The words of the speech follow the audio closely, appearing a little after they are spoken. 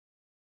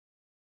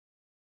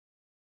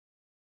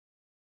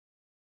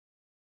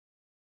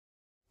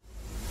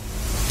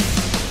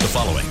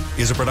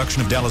is a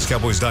production of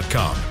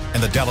DallasCowboys.com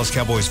and the Dallas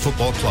Cowboys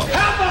Football Club.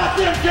 How about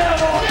them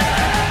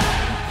Cowboys?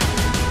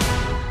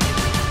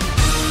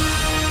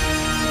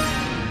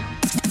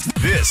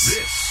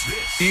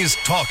 This is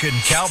Talkin'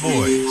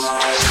 Cowboys.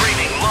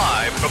 Streaming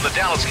live from the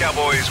Dallas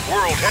Cowboys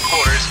World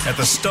Headquarters at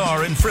the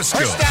Star in Frisco.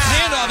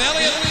 Handoff,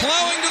 Elliott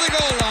plowing to the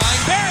goal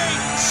line. Barry,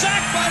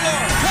 sacked by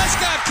Lawrence.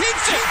 Prescott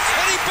keeps it,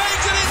 and he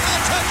bangs it in for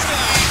the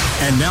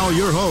touchdown. And now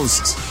your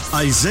hosts,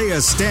 Isaiah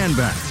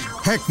Stanback,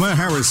 Heckma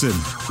Harrison,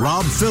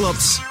 Rob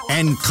Phillips,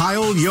 and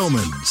Kyle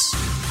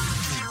Yeomans.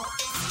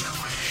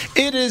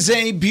 It is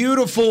a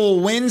beautiful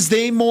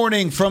Wednesday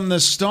morning from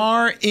the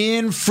Star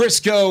in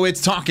Frisco.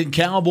 It's Talking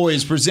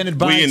Cowboys, presented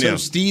by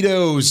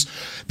Tostitos,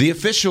 the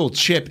official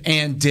chip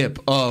and dip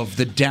of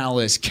the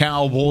Dallas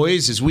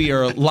Cowboys, as we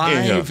are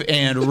live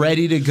and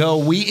ready to go.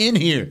 We in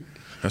here.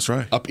 That's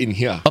right. Up in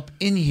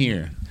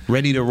here.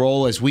 Ready to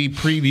roll as we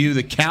preview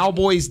the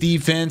Cowboys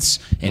defense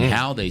and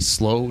how they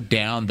slow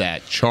down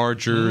that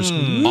Chargers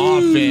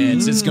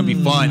offense. It's going to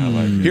be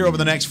fun here over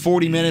the next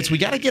 40 minutes. We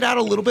got to get out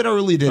a little bit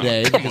early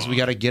today because we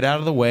got to get out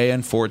of the way,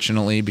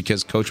 unfortunately,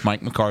 because Coach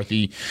Mike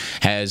McCarthy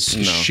has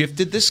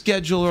shifted the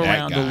schedule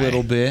around a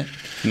little bit.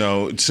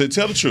 No, to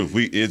tell the truth,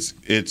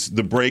 it's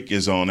the break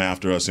is on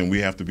after us, and we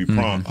have to be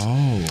prompt.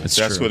 That's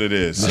true. What it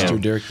is. Mr.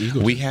 Derek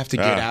Eagles. We have to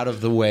get out of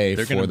the way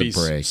They're for the be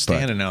break.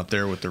 Standing out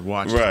there with their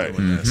watches Right.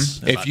 doing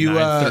this. If you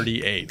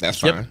 9:38. That's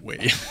fine. Wait.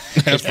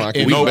 That's fine.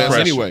 If We you- best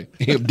pressure. anyway.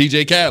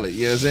 DJ Khaled,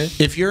 you know what I'm saying?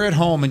 If you're at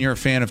home and you're a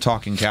fan of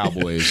Talking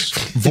Cowboys,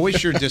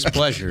 voice your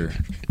displeasure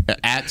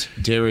at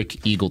Derek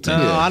Eagleton.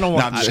 No, I don't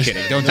want- No, I'm just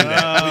kidding. Don't do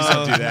that. Please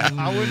don't do that.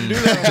 I wouldn't do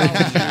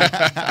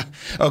that.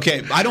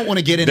 Okay, I don't want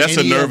to get into That's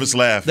a nervous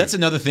laugh. That's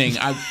another thing.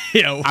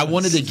 I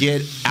wanted to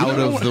get out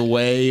of the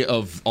way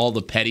of all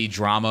the petty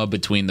drama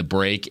between the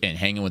break and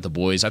hanging with the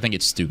boys. I think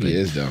it's stupid. It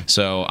is dumb.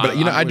 So, But,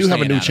 I do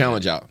have a new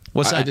challenge out. out.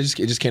 What's that? It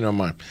just came to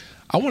my mind.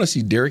 I want to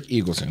see Derek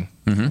Eagleton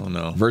Oh,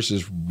 no.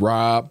 versus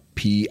Rob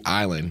P.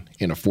 Island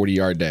in a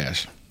 40-yard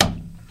dash.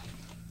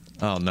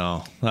 Oh,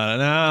 no.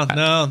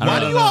 No. Why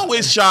do you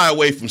always shy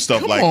away from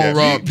stuff like on, that?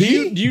 Rob Do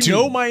P. you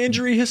know my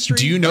injury history?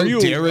 do you know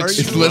Derek's-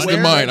 It's less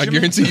than mine. I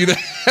guarantee you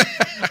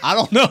that. I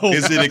don't know.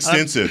 Is it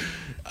extensive?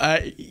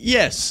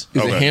 Yes.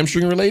 Is Okay. it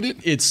hamstring related?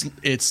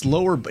 It's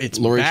lower. It's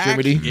Lower back,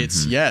 extremity?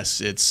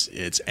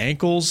 It's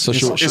ankles. So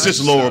sure. It's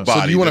just lower body.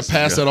 So do you want to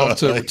pass that off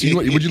to?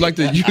 Would you like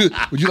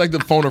to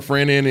phone a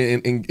friend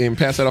in and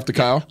pass that off to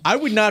Kyle? I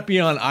would not be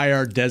on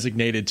IR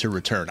designated to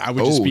return. I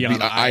would just be on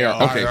IR.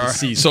 Okay. for the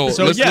season.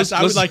 So yes,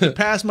 I would like to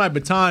pass my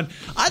baton.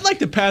 I'd like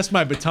to pass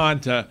my baton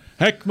to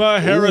Heckma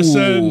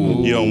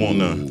Harrison. You don't want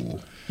none.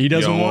 He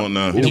doesn't You don't want want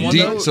none. He don't want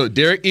those? So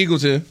Derek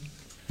Eagleton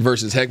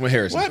versus Heckma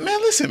Harrison. What, man?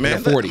 Listen,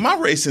 man. 40. My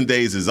racing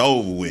days is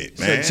over with,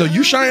 man. So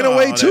you shying All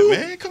away that, too?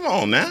 man? Come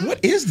on now.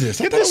 What is this?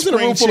 I Get thought I was in a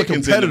room full of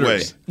chickens in the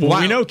competitors. way.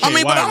 Well, we know. I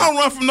mean, but I KY don't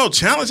run from no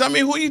challenge. I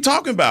mean, who are you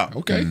talking about?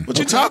 Okay. What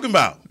you talking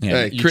about? Yeah,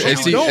 Hey, you Chris,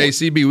 challenged-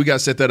 ACB, we got to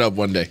set that up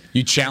one day.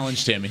 You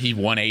challenged him, and he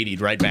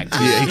 180'd right back to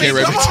you. Yeah, he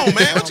Man, can't come on,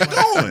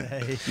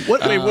 man.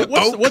 What you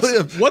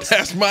doing? What's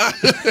That's my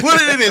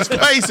Put it in his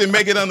face and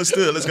make it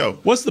understood. Let's go.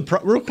 What's the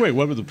real quick?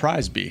 What would the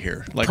prize be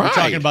here? Like we're Pride.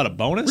 talking about a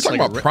bonus. We're talking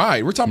Like about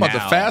pride. We're talking about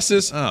Now.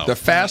 the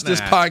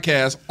fastest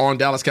podcast on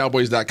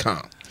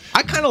DallasCowboys.com.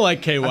 I kind of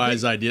like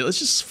KY's idea. Let's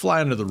just fly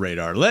under the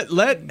radar. Let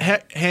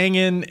hang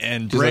in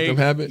and Just let break. them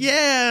have it?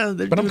 Yeah,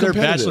 they're But I'm doing their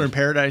competitive. Bachelor in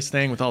Paradise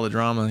thing with all the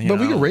drama. But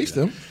we can race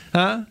them.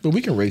 Huh? But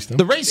we can race them.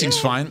 The racing's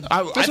fine.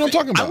 what I'm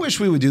talking about. I wish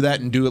we would do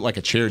that and do it like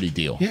a charity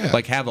deal. Yeah.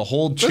 Like have a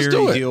whole do charity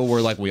it. deal where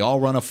like we all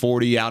run a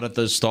 40 out at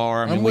the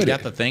Star. I mean, I'm we with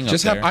got it. the thing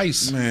Just up have there.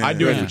 ice. I'd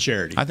do it for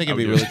charity. I think it'd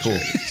be would do really it.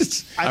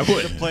 cool. I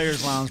think the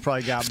Players Lounge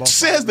probably got both.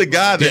 Says the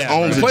guy that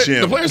owns the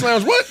gym. The Players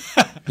Lounge, what?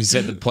 He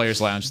said the Players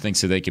Lounge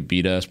thinks that they could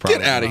beat us. Probably.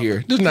 Get out of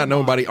here. There's not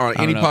nobody on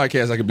any don't know.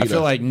 podcast that could I beat feel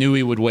us. like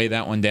Newey would weigh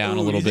that one down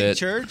a little bit.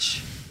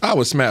 Church. I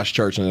would smash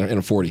Church in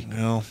a 40.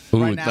 No. Ooh,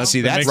 Right now? let's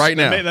see That that's makes, right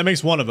now. That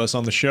makes one of us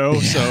on the show.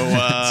 So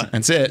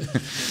that's it.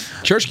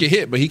 Church can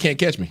hit, but he can't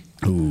catch me.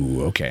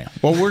 Ooh, okay.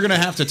 Well, we're gonna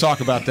have to talk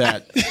about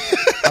that.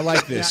 I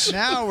like this.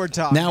 Now we're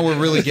talking. Now we're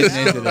really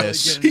getting into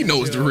this. He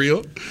knows the real.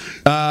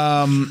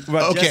 What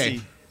about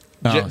Okay.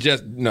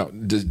 Jesse? No.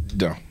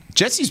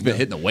 Jesse's been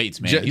hitting the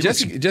weights, man. He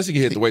looks- Jesse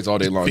can hit the weights all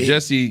day long. big.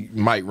 Jesse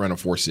might run a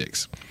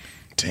 4.6.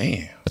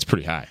 Damn. that's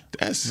pretty high.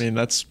 That's I mean,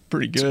 that's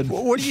pretty good.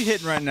 What are you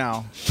hitting right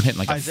now, I'm hitting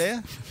like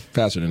Isaiah?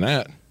 Faster than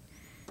that.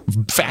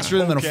 faster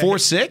than a Okay.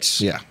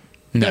 4.6. Yeah.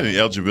 not any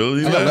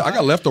eligibility. I left.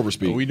 got leftover Are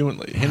speed. we doing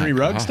like Henry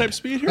Ruggs type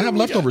speed here? I have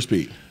leftover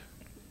speed.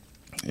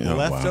 Yeah,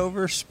 wow.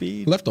 Leftover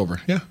speed.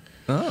 Leftover, yeah.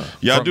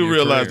 Y'all From do your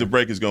realize career. the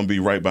break is going to be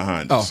right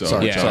behind us. Oh,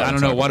 sorry. Yeah, I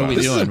don't know. What are we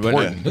This is doing? What-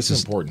 important. This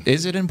is important.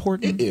 Is it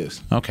important? It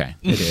is. Okay,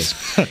 it is.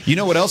 You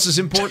know what else is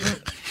important?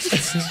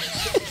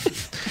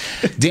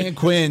 Dan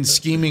Quinn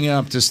scheming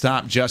up to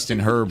stop Justin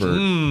Herbert.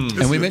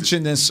 And we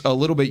mentioned this a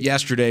little bit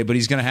yesterday, but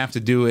he's going to have to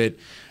do it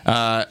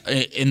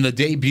in the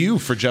debut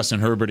for Justin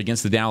Herbert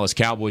against the Dallas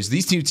Cowboys.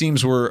 These two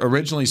teams were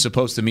originally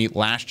supposed to meet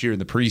last year in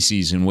the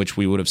preseason, which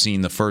we would have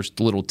seen the first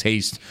little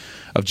taste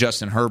of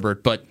Justin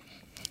Herbert. But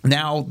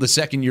Now the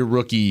second-year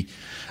rookie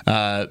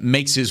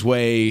makes his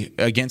way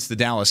against the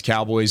Dallas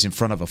Cowboys in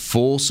front of a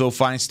full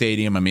SoFi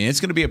Stadium. I mean, it's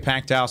going to be a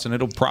packed house, and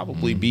it'll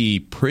probably be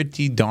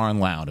pretty darn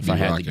loud if I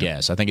had to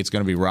guess. I think it's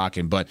going to be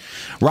rocking. But,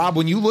 Rob,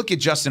 when you look at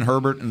Justin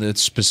Herbert and the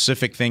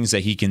specific things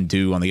that he can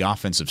do on the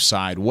offensive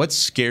side, what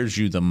scares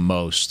you the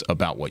most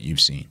about what you've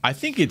seen? I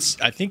think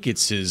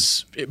it's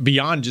his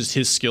beyond just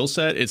his skill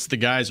set. It's the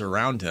guys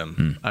around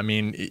him. I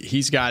mean,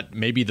 he's got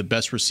maybe the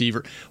best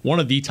receiver, one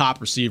of the top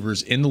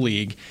receivers in the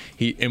league.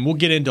 And we'll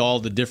get into all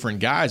the different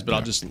guys, but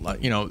I'll just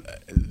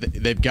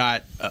they've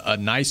got a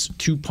nice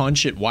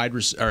 2-punch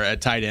at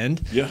at tight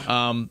end.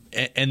 Yeah.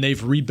 And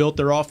they've rebuilt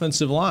their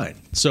offensive line.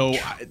 So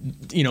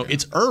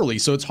it's early,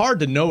 so it's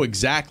hard to know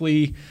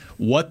exactly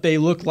what they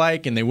look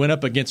like. And they went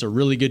up against a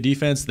really good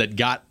defense that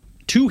got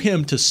to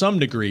him to some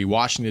degree.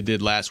 Washington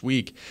did last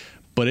week,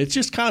 but it's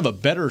just kind of a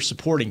better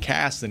supporting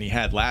cast than he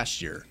had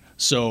last year.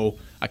 So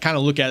I kind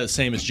of look at it the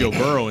same as Joe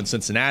Burrow in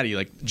Cincinnati.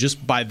 Like,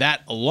 just by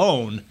that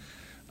alone,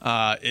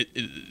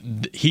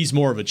 he's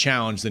more of a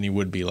challenge than he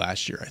would be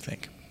last year, I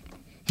think.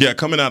 Yeah,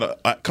 coming out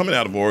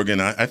of Oregon,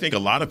 I think a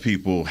lot of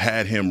people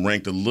had him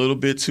ranked a little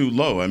bit too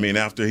low. I mean,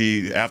 after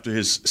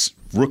his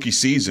rookie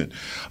season,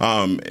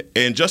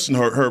 and Justin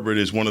Herbert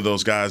is one of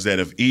those guys that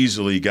have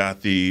easily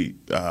got the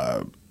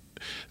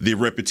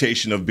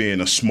reputation of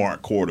being a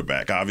smart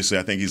quarterback. Obviously,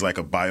 I think he's like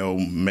a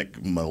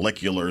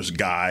biomoleculars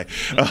guy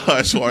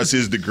as far as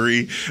his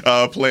degree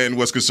plan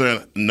was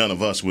concerned. None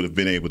of us would have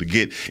been able to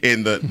get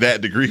in that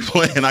degree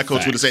plan. Our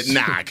coach would have said,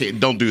 nah,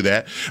 don't do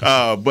that.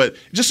 But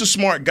just a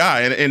smart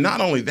guy. And not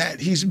only that,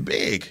 he's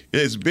big.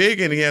 He's big,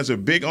 and he has a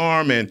big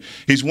arm. And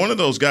he's one of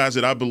those guys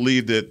that I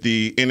believe that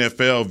the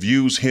NFL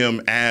views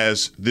him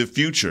as the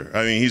future.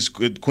 I mean, he's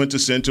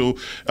quintessential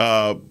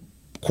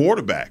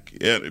quarterback,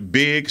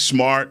 big,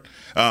 smart,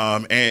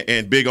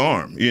 and big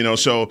arm.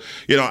 So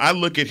I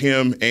look at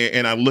him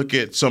and I look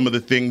at some of the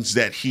things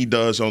that he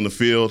does on the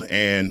field,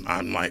 and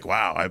I'm like,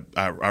 wow,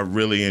 I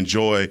really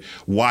enjoy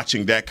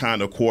watching that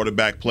kind of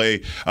quarterback play.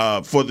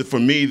 For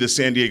me, the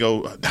San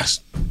Diego.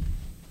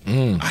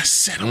 I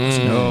said it was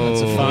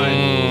that's a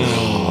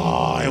fine.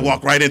 I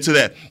walk right into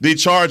that. The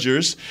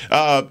Chargers,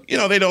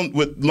 they don't,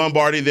 with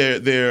Lombardi,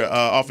 their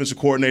offensive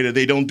coordinator,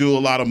 they don't do a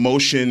lot of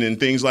motion and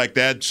things like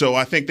that. So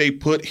I think they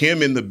put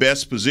him in the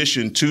best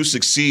position to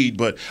succeed.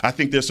 But I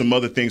think there's some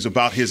other things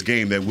about his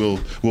game that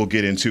we'll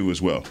get into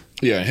as well.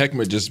 Yeah,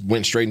 Heckman just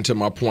went straight into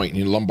my point.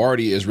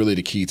 Lombardi is really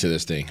the key to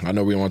this thing. I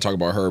know we want to talk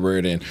about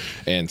Herbert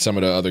and some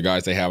of the other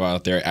guys they have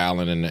out there,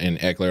 Allen and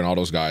Eckler and all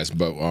those guys,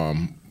 but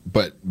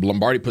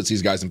Lombardi puts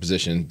these guys in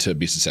position to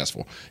be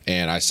successful.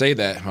 And I say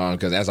that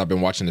because as I've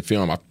been watching the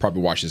film, I've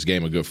probably watched this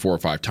game a good 4 or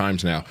 5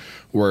 times now,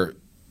 where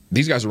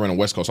these guys are running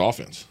West Coast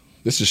offense.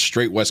 This is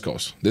straight West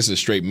Coast. This is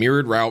straight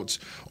mirrored routes,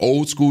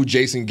 old school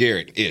Jason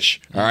Garrett-ish,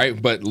 all right?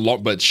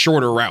 But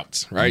shorter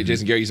routes, right? Mm-hmm.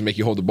 Jason Garrett used to make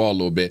you hold the ball a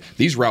little bit.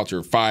 These routes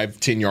are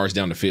 5-10 yards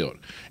down the field,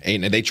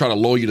 and they try to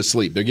lull you to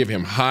sleep. They're giving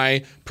him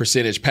high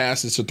percentage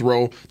passes to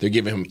throw. They're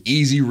giving him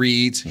easy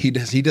reads. He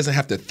doesn't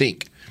have to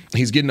think.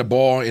 He's getting the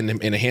ball in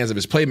the hands of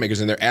his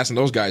playmakers, and they're asking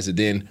those guys to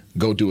then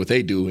go do what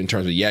they do in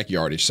terms of yak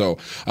yardage. So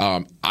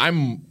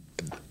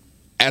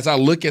as I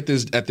look at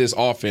this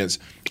offense,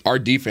 our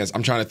defense,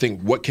 I'm trying to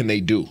think, what can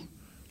they do?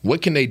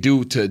 What can they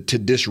do to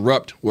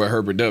disrupt what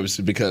Herbert does?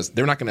 Because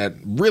they're not going to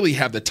really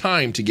have the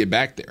time to get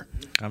back there.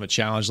 Kind of a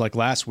challenge like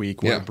last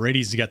week where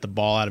Brady's got the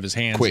ball out of his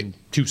hands in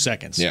 2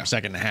 seconds,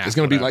 second and a half. It's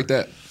going to be like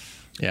that.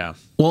 Yeah.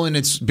 Well, and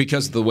it's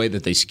because of the way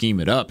that they scheme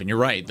it up. And you're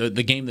right.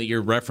 The game that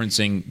you're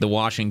referencing, the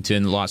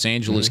Washington-Los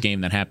Angeles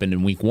game that happened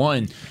in Week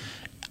 1,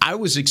 I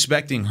was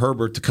expecting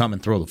Herbert to come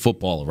and throw the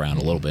football around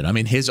a little bit. I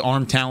mean, his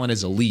arm talent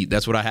is elite.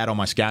 That's what I had on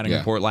my scouting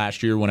report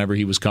last year whenever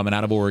he was coming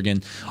out of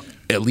Oregon.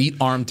 Elite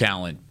arm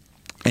talent.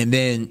 And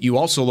then you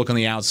also look on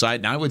the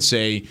outside, and I would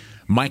say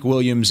Mike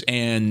Williams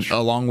and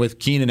along with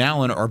Keenan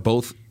Allen are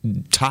both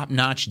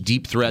top-notch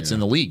deep threats in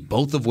the league,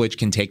 both of which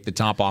can take the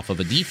top off of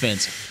a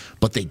defense,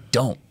 but they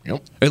don't.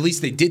 Yep. At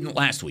least they didn't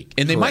last week.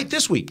 And they might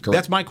this week. Correct.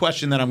 That's my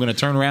question that I'm going to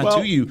turn around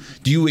to you.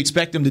 Do you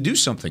expect them to do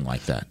something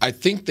like that? I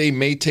think they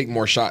may take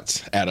more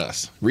shots at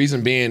us.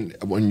 Reason being,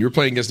 when you're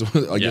playing against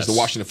the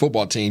Washington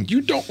football team,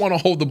 you don't want to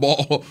hold the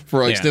ball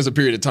for an extensive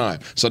period of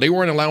time. So they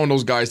weren't allowing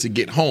those guys to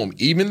get home,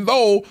 even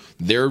though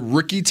their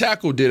rookie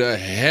tackle did a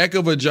heck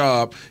of a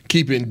job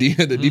keeping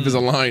the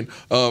defensive line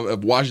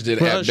of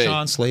Washington at bay.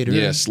 Sean Slater.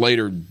 Yeah,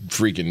 Slater,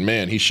 freaking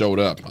man, he showed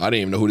up. I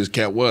didn't even know who this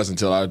cat was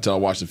until I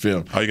watched the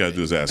film. All you got to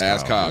do is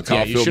ask Kyle.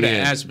 Kyle you should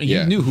have asked me.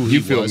 You knew who he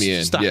was. Filled me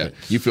in. Stop it.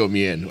 You filled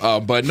me in.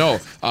 But no,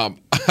 I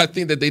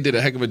think that they did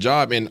a heck of a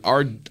job, and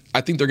I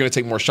think they're going to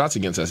take more shots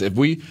against us. If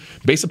we,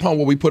 based upon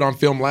what we put on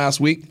film last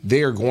week,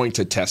 they are going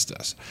to test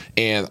us,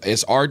 and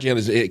it's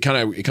it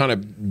kind of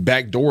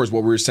backdoors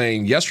what we were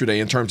saying yesterday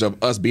in terms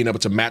of us being able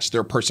to match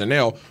their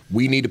personnel.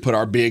 We need to put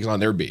our bigs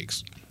on their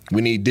bigs.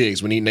 We need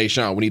Diggs. We need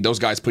Nashawn. We need those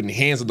guys putting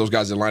hands on those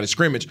guys in the line of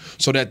scrimmage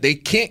so that they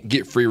can't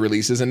get free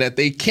releases and that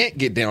they can't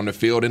get down the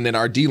field, and then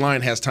our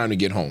D-line has time to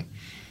get home.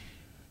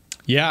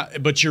 Yeah,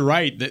 but you're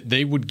right.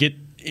 They would get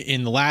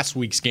in the last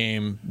week's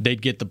game.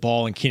 They'd get the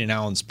ball in Keenan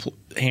Allen's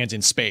hands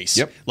in space,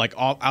 Yep. like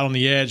out on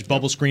the edge,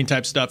 bubble screen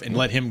type stuff, and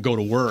let him go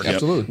to work,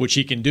 Absolutely. which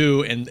he can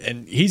do.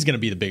 And he's going to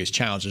be the biggest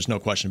challenge. There's no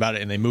question about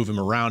it. And they move him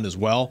around as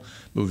well,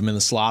 move him in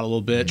the slot a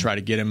little bit, try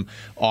to get him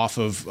off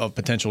of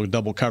potential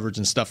double coverage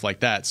and stuff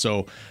like that.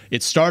 So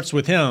it starts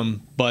with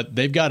him, but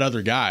they've got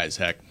other guys,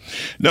 heck.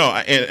 No,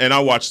 and I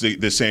watched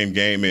the same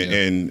game,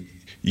 and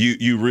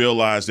you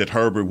realize that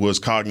Herbert was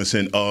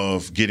cognizant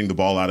of getting the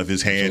ball out of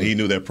his hand. Absolutely. He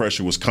knew that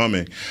pressure was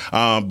coming.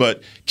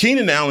 But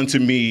Keenan Allen, to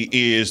me,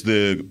 is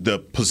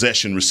the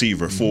possession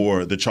receiver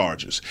for the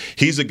Chargers.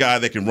 He's a guy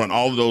that can run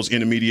all of those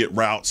intermediate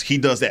routes. He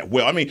does that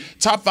well. I mean,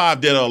 top 5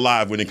 dead or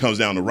alive when it comes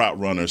down to route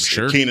runners.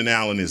 Sure. Keenan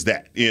Allen is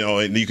that.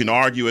 And you can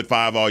argue at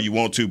 5 all you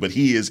want to, but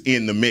he is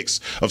in the mix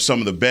of some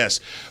of the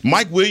best.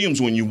 Mike Williams,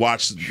 when you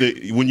watch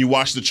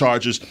the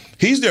Chargers,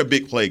 he's their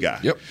big play guy.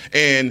 Yep.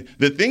 And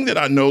the thing that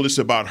I noticed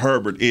about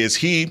Herbert is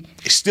he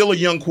is still a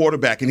young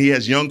quarterback, and he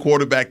has young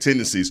quarterback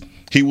tendencies.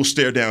 He will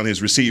stare down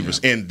his receivers,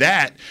 and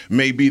that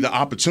may be the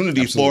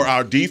opportunity for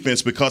our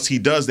defense because he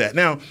does that.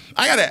 Now,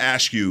 I got to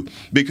ask you,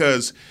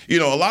 because a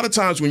lot of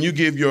times when you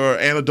give your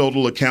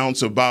anecdotal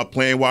accounts about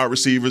playing wide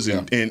receivers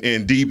and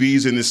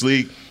DBs in this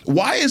league,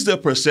 why is the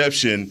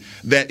perception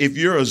that if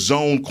you're a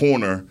zone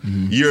corner,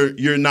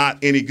 you're not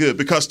any good?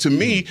 Because to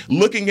me,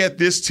 looking at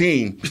this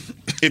team,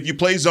 if you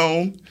play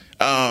zone,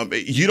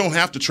 you don't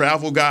have to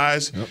travel,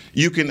 guys. Yep.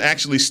 You can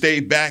actually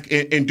stay back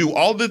and do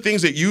all the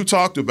things that you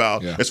talked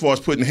about as far as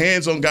putting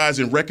hands on guys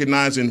and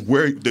recognizing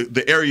where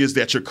the areas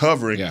that you're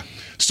covering. Yeah.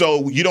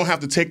 So you don't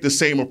have to take the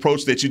same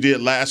approach that you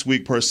did last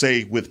week, per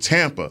se, with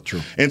Tampa.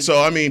 True. And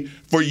so, I mean,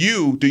 for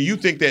you, do you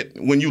think that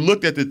when you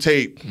looked at the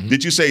tape,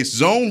 did you say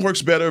zone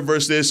works better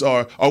versus this,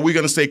 or are we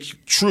going to stay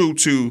true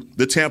to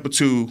the Tampa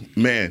 2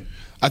 man?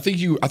 I think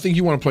you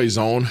want to play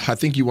zone. I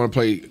think you want to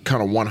play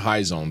kind of one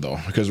high zone, though,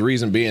 because the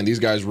reason being these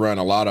guys run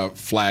a lot of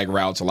flag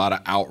routes, a lot of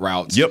out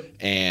routes. Yep.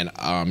 And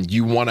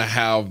you want to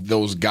have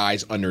those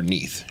guys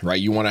underneath, right?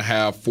 You want to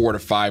have 4 to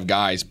 5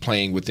 guys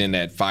playing within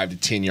that 5 to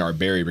 10 yard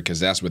barrier because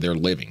that's where they're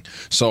living.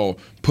 So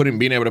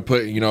being able to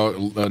put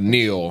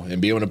Neal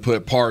and be able to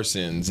put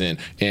Parsons and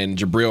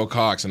Jabril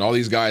Cox and all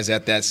these guys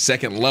at that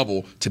second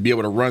level to be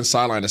able to run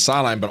sideline to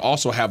sideline, but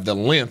also have the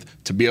length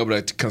to be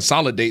able to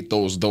consolidate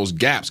those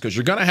gaps, because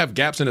you're going to have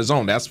gaps in the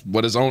zone. That's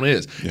what a zone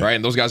is, right?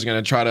 And those guys are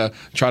going to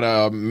try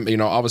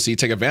to obviously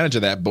take advantage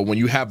of that. But when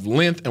you have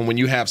length and when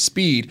you have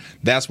speed,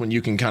 that's when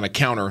you can kind of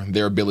counter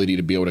their ability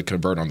to be able to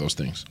convert on those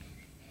things.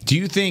 Do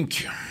you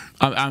think?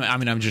 I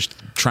mean, I'm just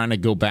trying to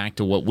go back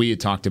to what we had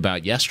talked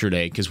about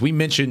yesterday, because we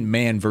mentioned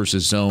man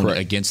versus zone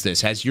against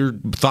this. Has your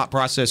thought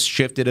process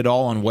shifted at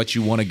all on what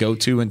you want to go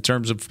to in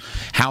terms of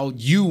how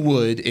you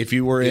would, if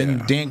you were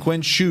in Dan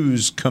Quinn's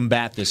shoes,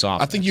 combat this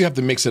offense? I think you have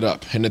to mix it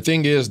up. And the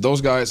thing is,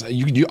 those guys,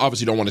 you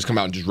obviously don't want to come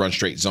out and just run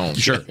straight zone.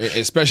 Sure.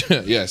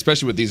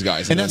 Especially with these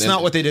guys. And that's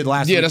not what they did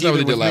last week. Yeah, that's not what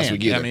they did last man.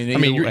 week either. I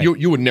mean,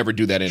 you would never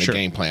do that in a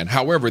game plan.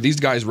 However,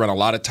 these guys run a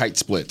lot of tight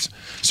splits.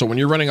 So when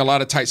you're running a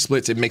lot of tight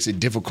splits, it makes it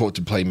difficult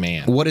to play man.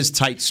 What is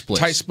tight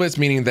splits? Tight splits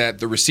meaning that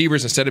the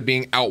receivers, instead of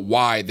being out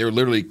wide, they're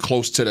literally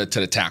close to the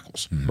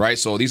tackles, right?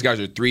 So these guys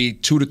are 2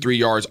 to 3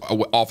 yards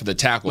off of the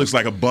tackles. Looks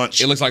like a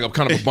bunch. It looks like a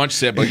kind of a bunch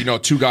set, but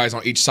 2 guys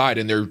on each side,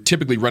 and they're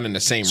typically running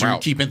the same route. You're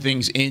keeping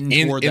things in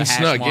toward the hash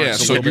snug,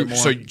 marks a little bit more.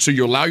 So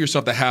you allow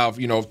yourself to have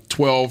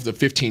 12 to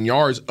 15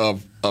 yards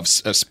of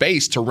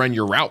space to run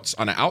your routes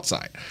on the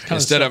outside.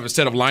 Instead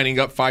of lining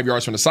up 5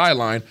 yards from the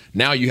sideline,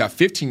 now you have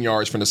 15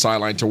 yards from the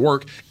sideline to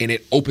work, and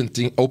it open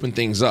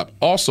things up.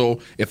 Also,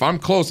 if I'm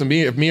close, and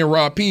if me and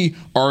Rob P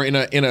are in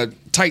a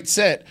tight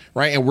set,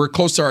 right, and we're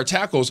close to our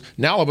tackles,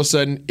 now all of a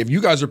sudden, if you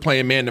guys are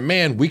playing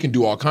man-to-man, we can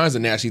do all kinds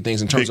of nasty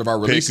things in terms of our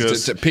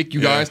releases to pick you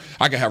guys.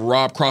 I can have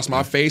Rob cross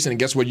my face, and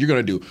guess what you're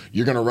going to do?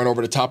 You're going to run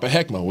over the top of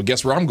Heckma. Well,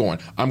 guess where I'm going?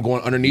 I'm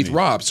going underneath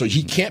Rob, so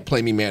he can't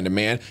play me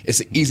man-to-man.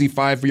 It's an easy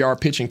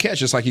 5-yard pitch and catch,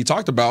 just like he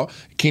talked about,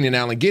 Keenan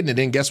Allen getting it.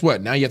 Then guess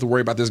what? Now you have to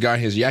worry about this guy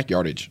and his yak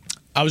yardage.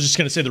 I was just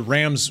going to say the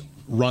Rams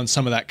run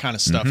some of that kind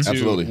of stuff too,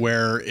 absolutely.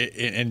 Where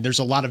and there's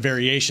a lot of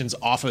variations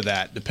off of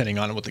that depending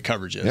on what the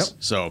coverage is. Yep.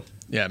 So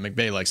yeah,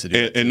 McVay likes to do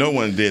it. And no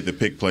one did the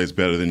pick plays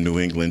better than New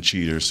England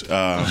cheaters.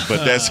 But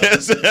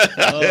that's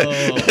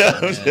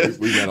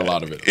we ran a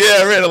lot of it. Yeah,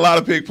 I ran a lot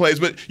of pick plays.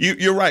 But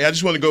you're right. I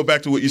just want to go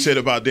back to what you said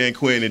about Dan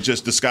Quinn and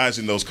just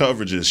disguising those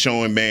coverages,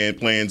 showing man,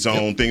 playing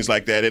zone, things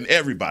like that. And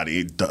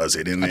everybody does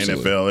it in the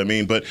NFL. I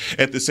mean, but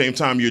at the same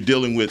time, you're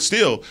dealing with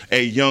still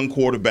a young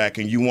quarterback,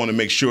 and you want to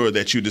make sure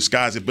that you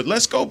disguise it. But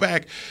let's go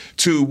back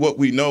to what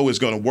we know is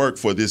going to work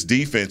for this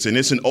defense, and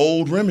it's an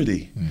old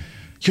remedy.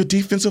 Your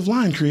defensive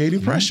line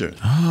creating pressure.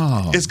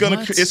 It's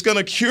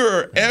gonna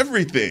cure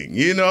everything.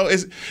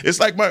 It's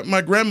like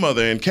my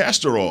grandmother in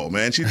castor oil,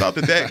 man. She thought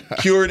that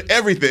cured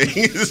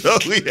everything, so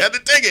we had to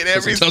take it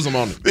every. Tells them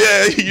on it.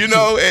 Yeah,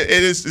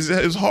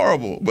 it's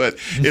horrible, but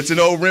it's an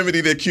old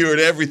remedy that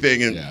cured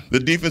everything, and the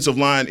defensive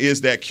line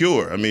is that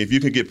cure. I mean, if you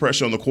can get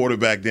pressure on the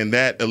quarterback, then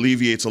that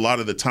alleviates a lot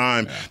of the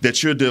time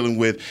that you're dealing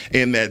with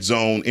in that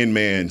zone in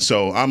man.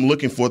 So I'm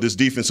looking for this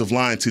defensive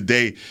line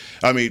today.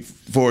 I mean,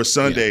 for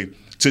Sunday.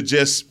 To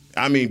just,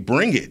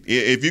 bring it.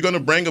 If you're going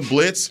to bring a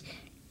blitz,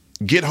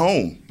 get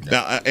home.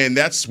 And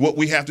that's what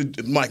we have to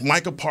do. Like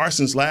Micah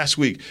Parsons last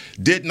week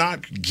did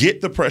not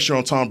get the pressure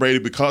on Tom Brady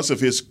because of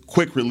his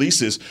quick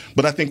releases,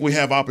 but I think we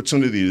have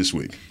opportunity this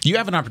week. You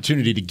have an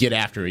opportunity to get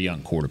after a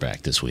young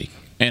quarterback this week.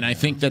 And I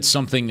think that's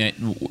something that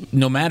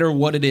no matter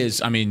what it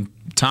is, I mean,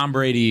 Tom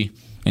Brady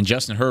and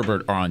Justin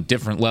Herbert are on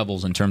different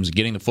levels in terms of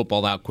getting the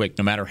football out quick,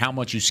 no matter how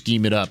much you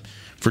scheme it up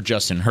for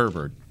Justin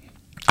Herbert.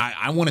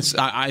 I'm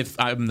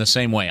the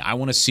same way. I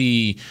want to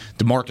see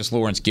DeMarcus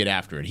Lawrence get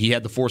after it. He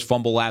had the forced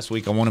fumble last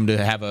week. I want him to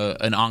have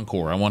an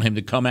encore. I want him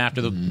to come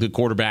after the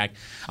quarterback.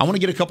 I want to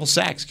get a couple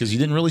sacks because you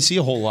didn't really see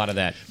a whole lot of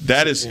that.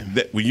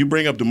 When you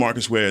bring up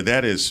DeMarcus Ware,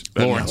 that is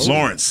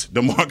Lawrence.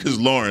 DeMarcus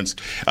Lawrence.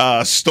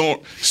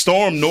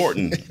 Storm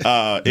Norton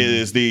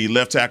is the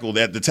left tackle,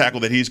 the tackle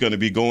that he's going to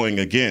be going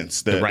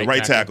against. The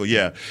right tackle,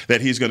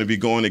 that he's going to be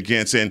going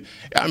against. And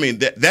I mean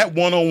that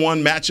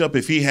one-on-one matchup,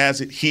 if he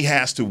has it, he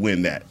has to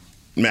win that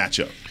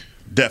matchup.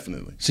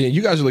 Definitely. See,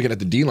 you guys are looking at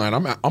the D-line.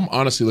 I'm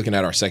honestly looking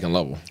at our second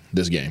level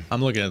this game.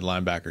 I'm looking at the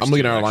linebackers. I'm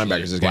looking at our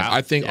linebackers this game.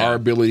 I think our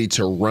ability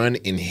to run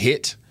and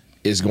hit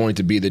is going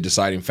to be the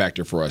deciding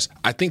factor for us.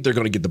 I think they're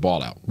going to get the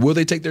ball out. Will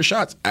they take their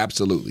shots?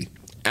 Absolutely.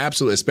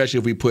 Absolutely, especially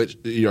if we put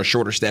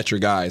shorter stature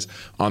guys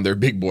on their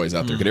big boys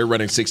out there, because they're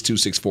running 6'2",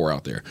 6'4"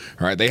 out there.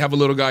 All right, they have a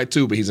little guy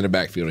too, but he's in the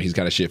backfield and he's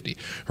kind of shifty.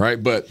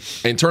 Right, but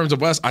in terms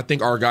of us, I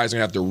think our guys are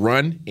gonna have to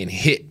run and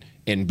hit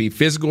and be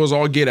physical as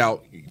all get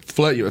out.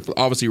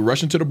 Obviously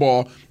rushing to the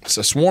ball,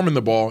 swarming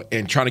the ball,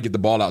 and trying to get the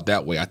ball out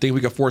that way. I think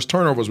we can force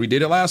turnovers. We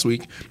did it last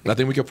week. I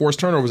think we can force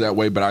turnovers that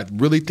way, but I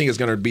really think it's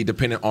going to be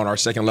dependent on our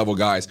second-level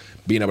guys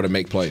being able to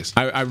make plays.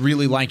 I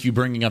really like you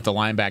bringing up the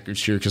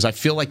linebackers here because I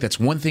feel like that's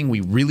one thing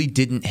we really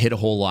didn't hit a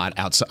whole lot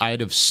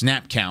outside of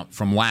snap count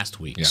from last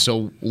week. Yeah.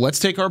 So let's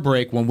take our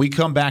break. When we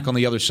come back on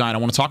the other side, I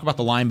want to talk about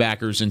the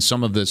linebackers and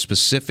some of the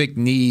specific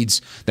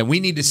needs that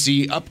we need to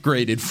see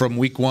upgraded from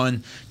week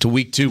 1 to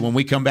week 2 when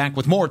we come back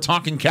with more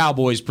Talking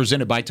Cowboys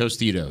presented by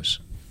Tostitos.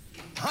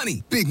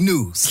 Honey, big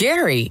news.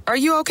 Gary, are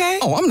you okay?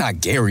 Oh, I'm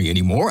not Gary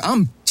anymore.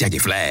 I'm Jackie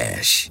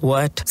Flash.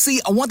 What? See,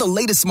 I want the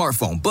latest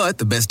smartphone, but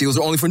the best deals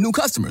are only for new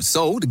customers.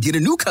 So, to get a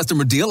new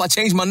customer deal, I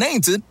changed my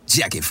name to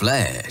Jackie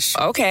Flash.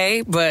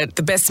 Okay, but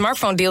the best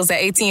smartphone deals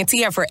at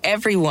AT&T are for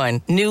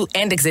everyone, new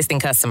and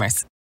existing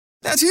customers.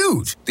 That's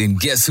huge. Then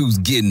guess who's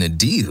getting a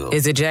deal?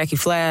 Is it Jackie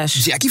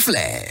Flash? Jackie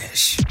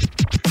Flash.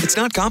 It's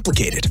not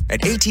complicated.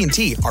 At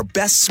AT&T, our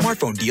best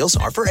smartphone deals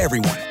are for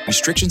everyone.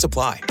 Restrictions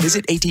apply.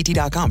 Visit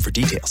att.com for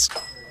details.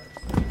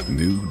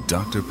 New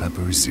Dr.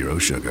 Pepper Zero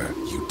Sugar.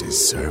 You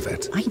deserve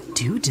it. I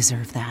do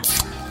deserve that.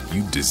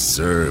 You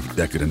deserve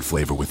decadent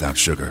flavor without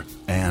sugar.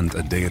 And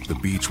a day at the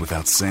beach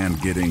without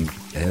sand getting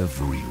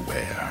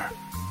everywhere.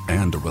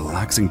 And a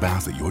relaxing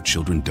bath that your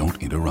children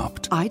don't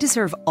interrupt. I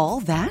deserve all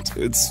that?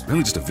 It's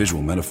really just a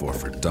visual metaphor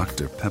for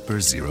Dr. Pepper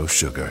Zero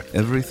Sugar.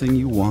 Everything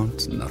you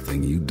want,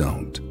 nothing you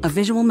don't. A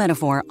visual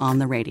metaphor on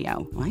the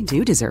radio. I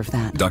do deserve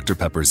that. Dr.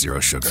 Pepper Zero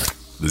Sugar.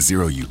 The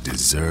zero you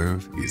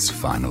deserve is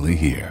finally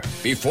here.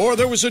 Before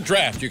there was a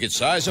draft, you could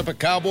size up a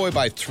cowboy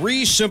by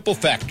 3 simple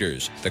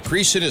factors: the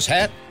crease in his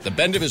hat, the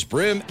bend of his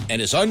brim, and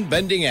his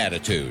unbending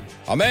attitude.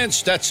 A man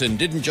Stetson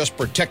didn't just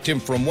protect him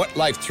from what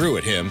life threw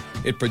at him,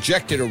 it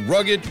projected a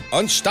rugged,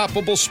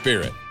 unstoppable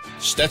spirit.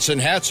 Stetson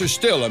hats are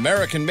still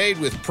American-made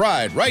with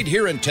pride right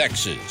here in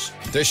Texas.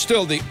 They're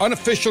still the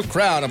unofficial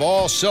crown of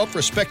all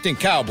self-respecting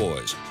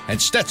cowboys,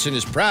 and Stetson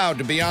is proud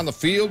to be on the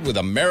field with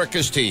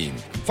America's team.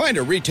 Find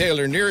a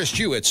retailer nearest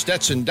you at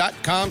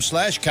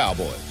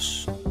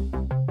stetson.com/cowboys.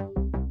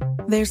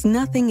 There's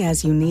nothing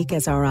as unique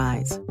as our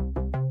eyes,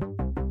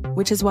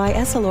 which is why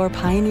Essilor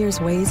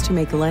pioneers ways to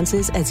make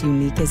lenses as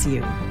unique as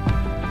you.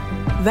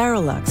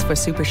 Verilux for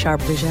super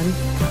sharp vision,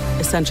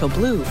 Essential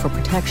Blue for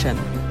protection,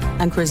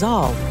 and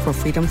Crizal for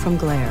freedom from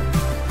glare.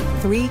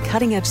 3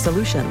 cutting-edge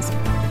solutions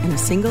in a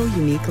single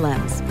unique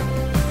lens.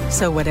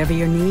 So whatever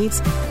your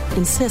needs,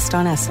 insist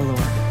on Essilor.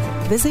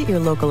 Visit your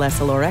local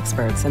Essilor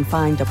experts and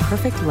find the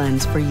perfect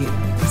lens for you.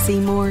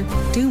 See more,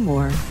 do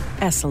more,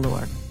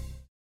 Essilor.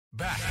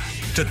 Back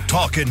to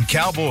Talking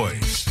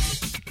Cowboys.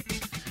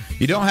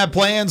 You don't have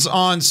plans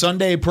on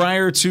Sunday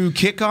prior to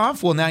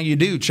kickoff? Well, now you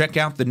do. Check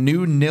out the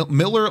new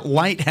Miller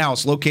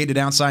Lighthouse located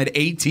outside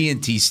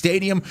AT&T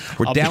Stadium,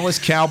 where Dallas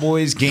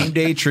Cowboys game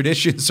day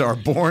traditions are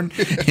born.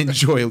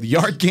 Enjoy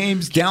yard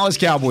games, Dallas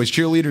Cowboys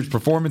cheerleaders,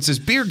 performances,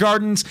 beer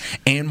gardens,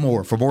 and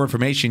more. For more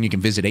information, you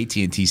can visit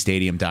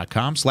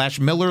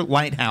attstadium.com/Miller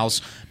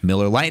Lighthouse.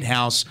 Miller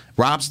Lighthouse,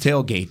 Rob's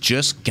Tailgate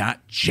just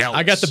got jealous.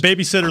 I got the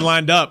babysitter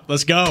lined up.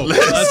 Let's go.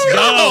 Let's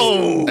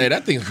go. Hey,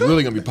 that thing's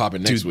really going to be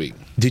popping next week.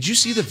 Did you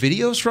see the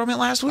videos from it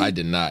last week? I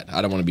did not.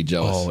 I don't want to be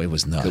jealous. Oh, it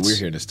was nuts. We're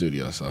here in the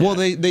studio. So. Well,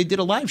 they did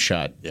a live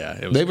shot.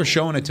 Yeah, they were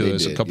showing it to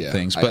us a couple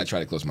things. But I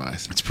tried to close my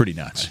eyes. It's pretty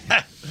nuts.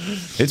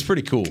 It's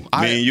pretty cool. Me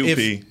and you,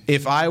 P.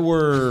 If I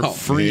were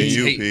free,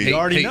 you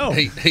already know.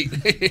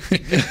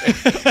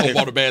 Hope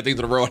all the bad things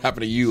in the world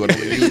happen to you and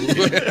only you.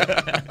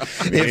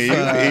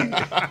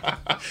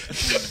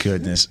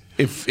 Goodness,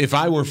 if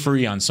I were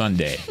free on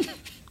Sunday,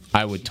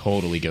 I would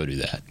totally go do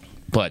that.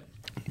 But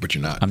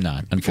you're not. I'm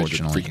not,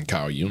 unfortunately. You're freaking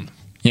Kyle Yoon.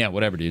 Yeah,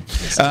 whatever, dude.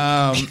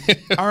 All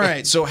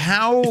right, so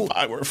how... If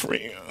I were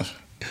free.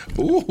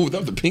 Ooh, that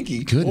was the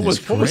pinky.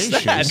 Goodness what was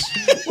that?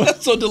 gracious.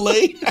 What's so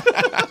delayed?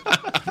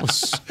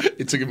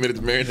 It took a minute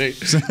to marinate.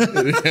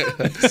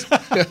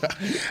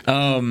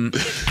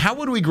 How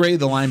would we grade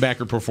the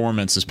linebacker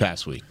performance this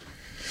past week?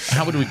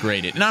 How would we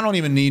grade it? And I don't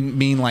even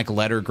mean like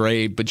letter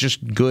grade, but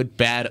just good,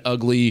 bad,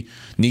 ugly,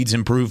 needs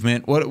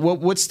improvement.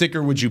 What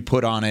sticker would you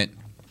put on it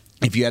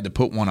if you had to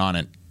put one on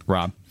it,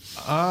 Rob?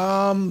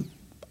 I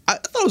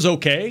thought it was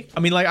okay. I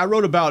mean, like I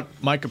wrote about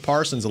Micah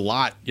Parsons a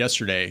lot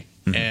yesterday,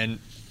 and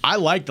I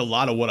liked a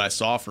lot of what I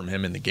saw from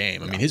him in the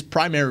game. I mean, his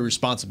primary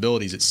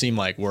responsibilities, it seemed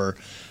like, were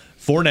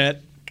Fournette,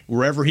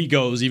 wherever he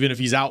goes, even if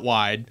he's out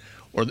wide,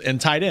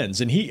 and tight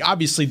ends. And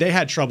they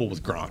had trouble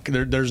with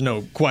Gronk. There's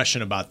no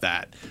question about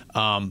that.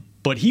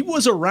 But he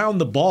was around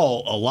the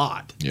ball a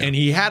lot, and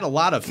he had a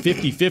lot of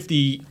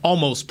 50-50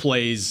 almost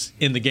plays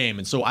in the game.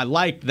 And so I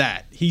liked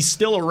that. He's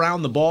still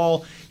around the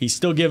ball. He's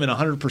still giving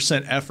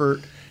 100%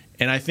 effort.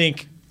 And I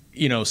think,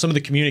 some of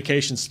the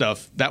communication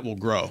stuff, that will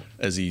grow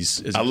as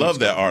he's I love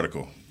that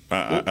article.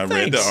 I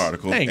read the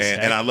article,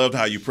 and I loved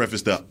how you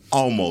prefaced the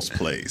almost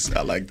plays.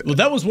 I like that. Well,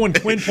 that was one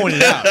Quinn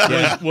pointed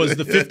out, was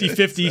the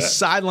 50-50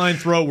 sideline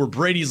throw where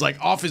Brady's like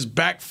off his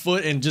back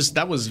foot, and just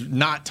that was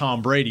not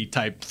Tom Brady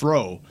type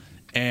throw.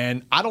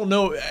 And I don't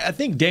know. I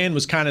think Dan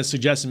was kind of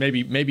suggesting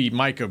maybe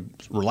Micah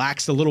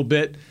relaxed a little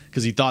bit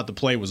because he thought the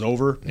play was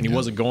over and he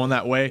wasn't going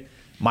that way.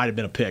 Might have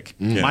been a pick.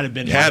 Might have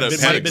been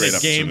a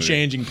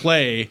game-changing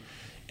play.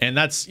 And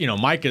that's,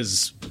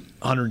 Micah's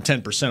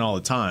 110% all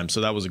the time,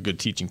 so that was a good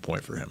teaching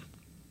point for him.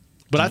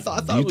 But I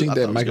thought do you think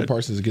that Micah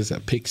Parsons gets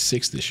that pick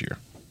 6 this year?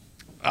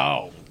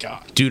 Oh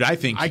God, dude, I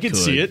think I could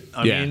see it.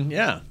 I mean,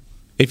 yeah.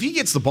 If he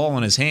gets the ball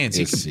in his hands,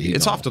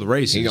 it's off to the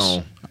races.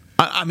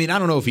 I mean, I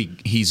don't know if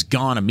he's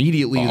gone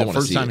immediately the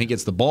first time he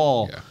gets the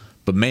ball,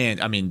 but man,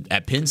 I mean,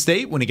 at Penn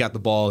State when he got the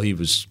ball, he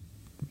was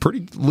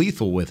pretty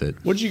lethal with it.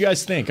 What did you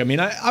guys think? I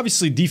mean,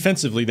 obviously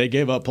defensively they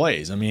gave up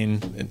plays. I mean,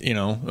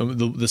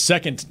 the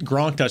second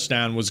Gronk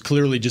touchdown was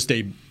clearly just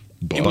a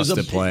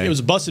busted play. It was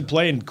a busted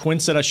play, and Quinn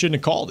said I shouldn't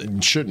have called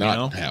it. Should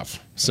not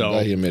have. So I'm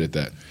glad he admitted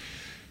that.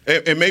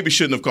 And maybe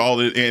shouldn't have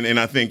called it. And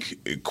I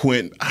think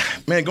Quinn,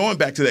 man, going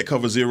back to that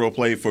cover 0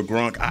 play for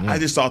Gronk, I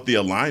just thought the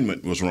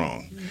alignment was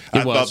wrong.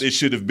 I thought it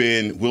should have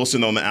been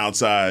Wilson on the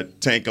outside,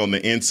 Tank on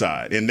the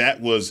inside. And that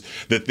was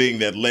the thing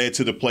that led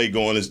to the play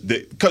going,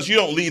 because you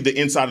don't leave the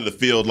inside of the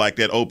field like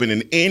that open,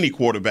 and any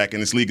quarterback in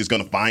this league is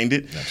going to find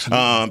it.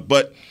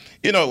 But,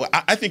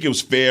 I think it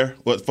was fair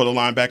for the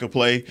linebacker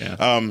play.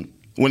 Yeah.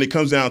 When it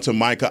comes down to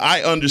Micah,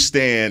 I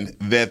understand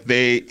that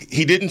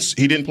he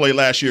didn't play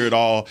last year at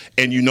all,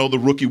 and the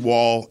rookie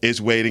wall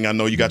is waiting. I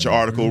know you got your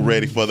article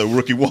ready for the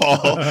rookie wall,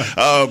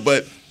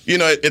 but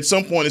at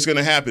some point it's going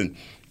to happen.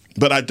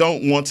 But I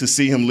don't want to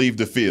see him leave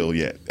the field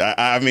yet.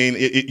 I mean,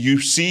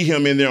 you see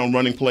him in there on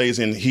running plays,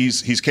 and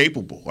he's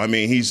capable. I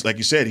mean, he's like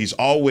you said, he's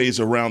always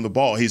around the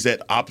ball. He's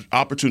that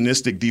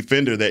opportunistic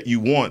defender that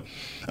you want.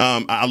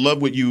 I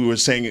love what you were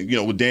saying,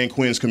 with Dan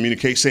Quinn's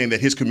communication, saying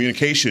that his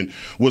communication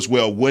was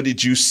well. What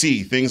did you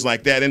see? Things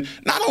like that, and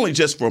not only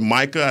just for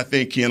Micah. I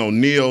think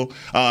Neal,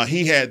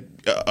 he had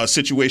a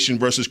situation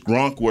versus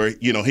Gronk where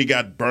he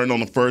got burned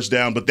on the first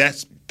down, but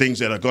that's things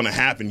that are going to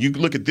happen. You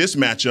look at this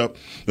matchup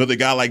with a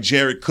guy like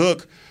Jared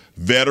Cook,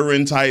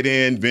 veteran tight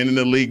end, been in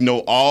the league,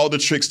 know all the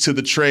tricks to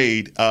the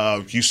trade.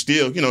 You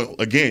still,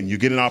 again, you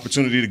get an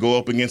opportunity to go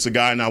up against a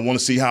guy, and I want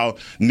to see how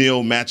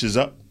Neal matches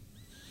up.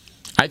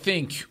 I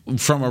think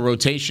from a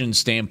rotation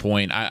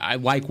standpoint, I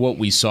like what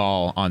we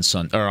saw on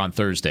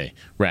Thursday.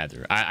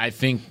 Rather, I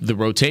think the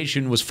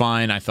rotation was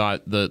fine. I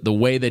thought the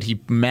way that he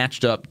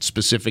matched up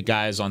specific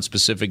guys on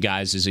specific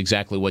guys is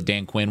exactly what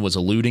Dan Quinn was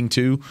alluding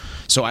to.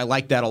 So I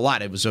like that a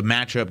lot. It was a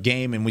matchup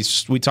game, and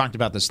we talked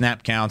about the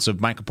snap counts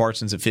of Micah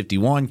Parsons at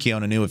 51,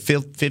 Keanu New at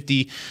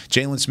 50,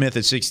 Jalen Smith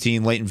at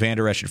 16, Leighton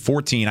Vander Esch at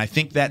 14. I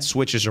think that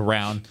switches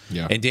around,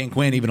 and Dan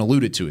Quinn even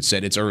alluded to it,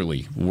 said it's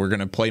early. We're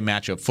going to play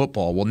matchup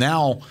football. Well,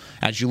 now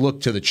as you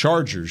look to the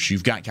Chargers,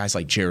 you've got guys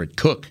like Jared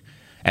Cook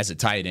as a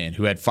tight end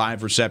who had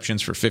 5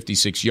 receptions for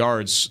 56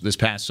 yards this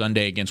past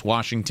Sunday against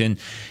Washington.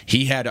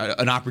 He had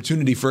an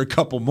opportunity for a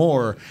couple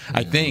more,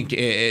 I think,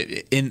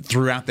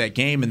 throughout that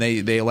game, and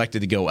they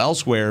elected to go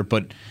elsewhere.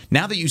 But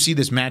now that you see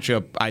this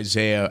matchup,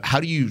 Isaiah,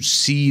 how do you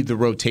see the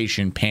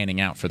rotation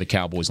panning out for the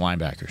Cowboys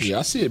linebackers? Yeah,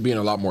 I see it being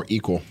a lot more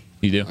equal.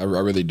 You do? I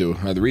really do.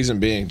 The reason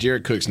being,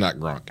 Jared Cook's not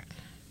Gronk.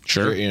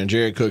 Sure. And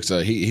Jared Cook's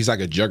he's like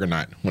a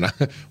juggernaut. When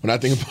I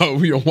think about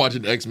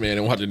watching X-Men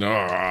and watching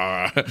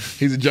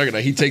he's a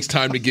juggernaut. He takes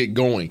time to get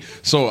going.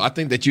 So I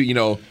think that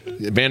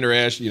Vander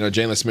Esch,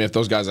 Jalen Smith,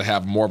 those guys that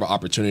have more of an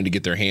opportunity to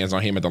get their hands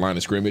on him at the line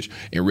of scrimmage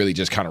and really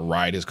just kind of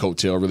ride his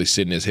coattail, really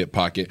sit in his hip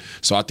pocket.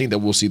 So I think that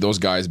we'll see those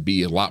guys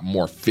be a lot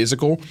more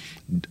physical.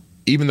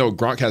 Even though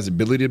Gronk has the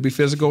ability to be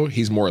physical,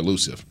 he's more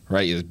elusive,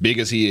 right? As big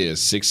as he is,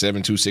 6'7",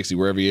 260,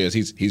 wherever he is,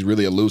 he's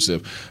really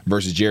elusive.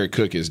 Versus Jared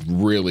Cook is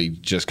really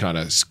just kind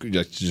of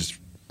just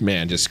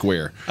just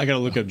square. I got to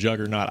look up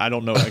Juggernaut. I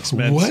don't know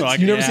X-Men. What? So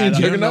You never seen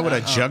Juggernaut? You know what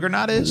a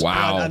Juggernaut is?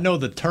 Wow. I know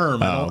the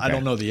term. I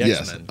don't know the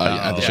X-Men. Yes, I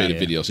have to show you the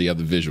video so you have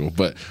the visual.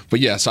 But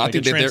yeah, so Like I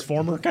think a that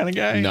Transformer kind of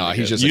guy? No,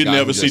 he's just a You guy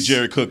never who see just-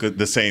 Jared Cook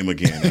the same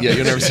again. Yeah,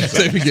 you'll never see the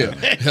same again.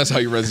 That's how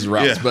he runs his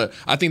routes. Yeah. But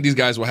I think these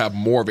guys will have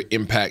more of an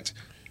impact,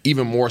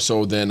 even more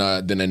so than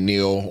a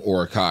Neal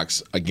or a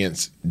Cox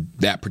against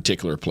that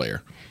particular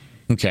player.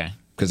 Okay.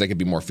 Because they could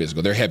be more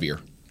physical. They're heavier.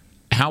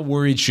 How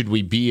worried should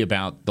we be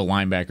about the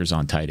linebackers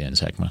on tight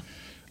ends, Heckma?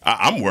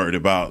 I'm worried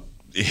about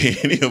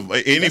any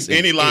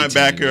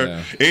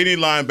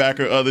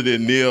linebacker other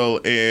than Neal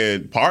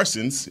and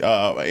Parsons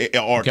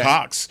or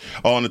Cox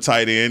on the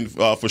tight end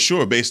for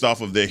sure, based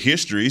off of their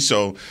history.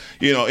 So,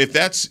 if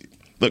that's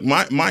look,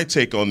 my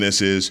take on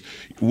this is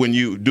when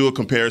you do a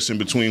comparison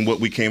between what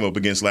we came up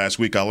against last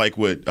week, I like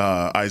what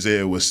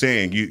Isaiah was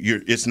saying.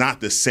 It's not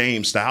the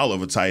same style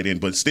of a tight end,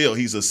 but still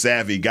he's a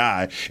savvy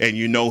guy, and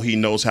he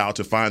knows how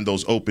to find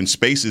those open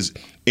spaces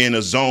in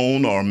a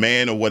zone or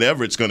man or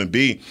whatever it's going to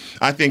be.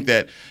 I think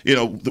that,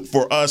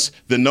 for us,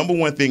 the number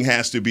one thing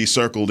has to be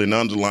circled and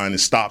underlined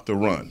is stop the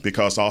run,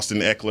 because Austin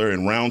Eckler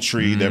and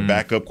Roundtree, their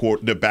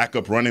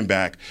backup running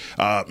back,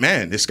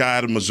 this guy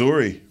out of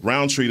Missouri,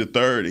 Roundtree the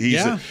third,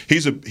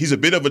 he's a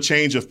bit of a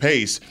change of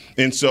pace.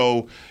 And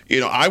so,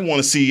 I want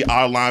to see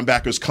our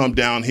linebackers come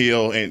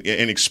downhill and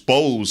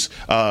expose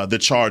the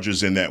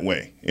Chargers in that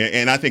way.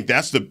 And I think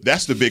that's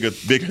the bigger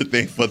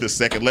thing for the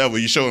second level.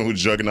 You show them who the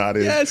Juggernaut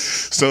is. Yes.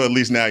 So at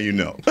least now you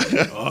know.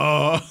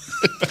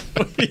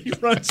 He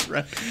runs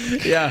right.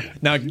 Yeah.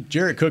 Now,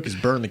 Jared Cook has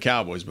burned the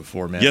Cowboys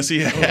before, man. Yes, he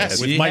has.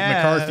 With Mike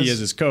McCarthy as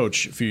his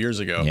coach a few years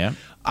ago. Yeah.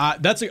 I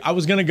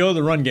was going to go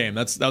the run game.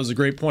 That was a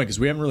great point because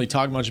we haven't really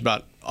talked much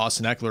about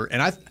Austin Eckler.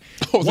 And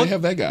they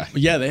have that guy.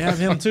 Yeah, they have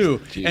him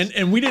too.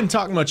 and we didn't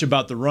talk much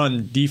about the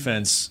run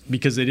defense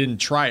because they didn't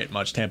try it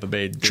much, Tampa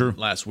Bay did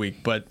last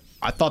week. But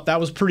I thought that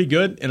was pretty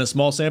good in a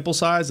small sample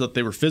size, that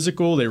they were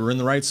physical, they were in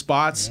the right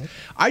spots.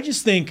 Mm-hmm. I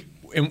just think,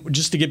 and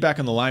just to get back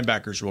on the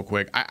linebackers real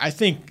quick, I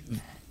think,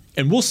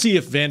 and we'll see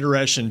if Van Der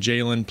Esch and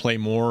Jalen play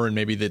more and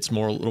maybe that's a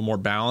little more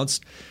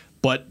balanced.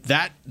 But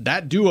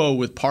that duo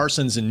with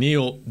Parsons and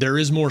Neal, there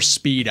is more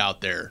speed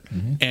out there.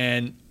 Mm-hmm.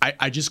 And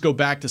I just go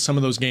back to some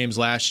of those games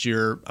last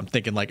year. I'm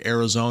thinking like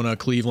Arizona,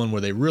 Cleveland,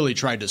 where they really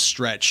tried to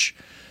stretch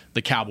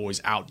the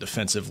Cowboys out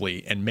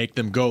defensively and make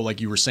them go, like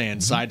you were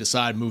saying, side to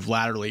side, move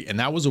laterally. And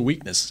that was a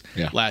weakness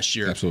last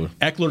year. Absolutely.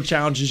 Eckler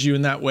challenges you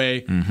in that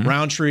way. Mm-hmm.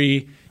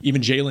 Roundtree,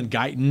 even Jalen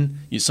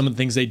Guyton, some of the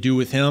things they do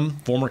with him,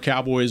 former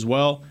Cowboy as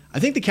well. I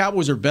think the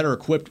Cowboys are better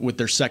equipped with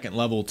their second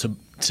level to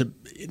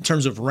in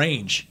terms of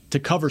range to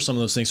cover some of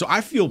those things. So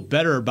I feel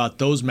better about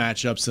those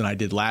matchups than I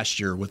did last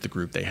year with the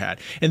group they had.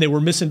 And they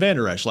were missing Van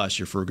Der Esch last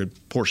year for a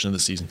good portion of the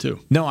season too.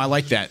 No, I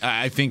like that.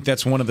 I think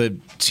that's one of the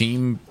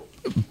team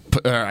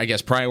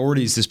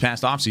priorities this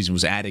past offseason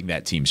was adding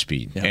that team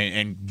speed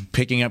and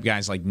picking up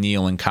guys like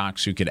Neal and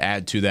Cox who could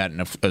add to that,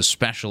 and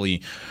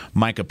especially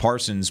Micah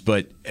Parsons.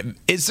 But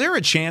is there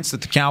a chance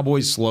that the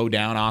Cowboys slow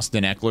down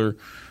Austin Eckler,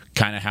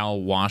 kind of how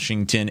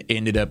Washington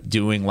ended up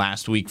doing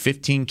last week?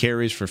 15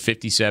 carries for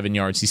 57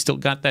 yards. He still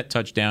got that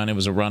touchdown. It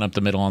was a run up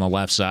the middle on the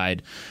left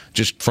side,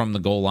 just from the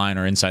goal line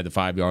or inside the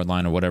 5-yard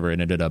line or whatever it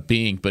ended up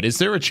being. But is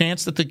there a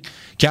chance that the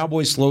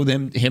Cowboys slow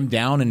him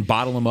down and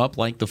bottle him up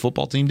like the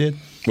football team did?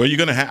 Well, you're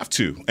going to have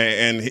to.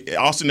 And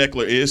Austin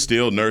Eckler is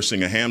still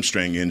nursing a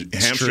hamstring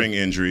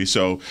injury,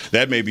 so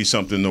that may be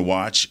something to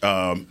watch.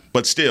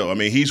 But still, I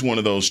mean, he's one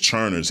of those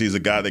churners. He's a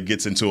guy that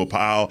gets into a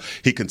pile.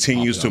 He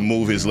continues to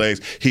move his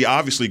legs. He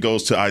obviously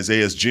goes to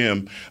Isaiah's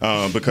gym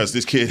because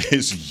this kid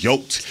is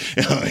yoked.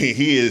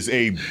 He is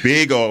a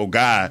big old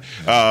guy,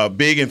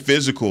 big and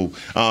physical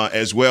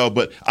as well.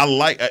 But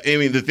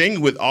the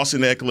thing with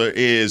Austin Eckler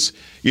is,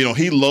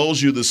 he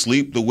lulls you to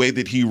sleep the way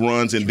that he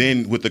runs, and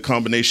then with the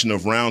combination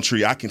of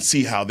Roundtree, I can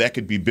see how that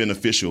could be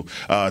beneficial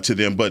to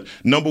them. But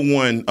number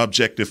one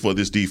objective for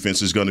this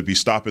defense is going to be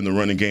stopping the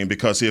running game,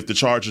 because if the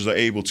Chargers are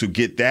able to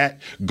get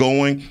that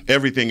going,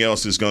 everything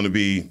else is going to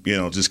be,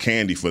 just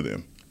candy for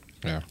them.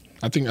 Yeah.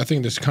 I think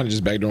this kind of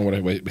just back on what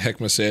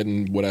Heckma said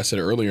and what I said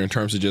earlier in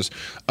terms of just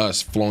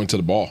us flowing to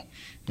the ball.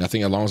 I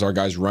think as long as our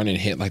guys run and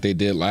hit like they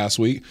did last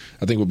week,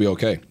 I think we'll be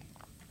okay.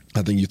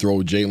 I think you throw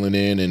Jalen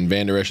in and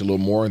Van Der Esch a little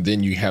more, and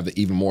then you have the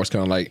even more. It's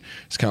kind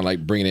of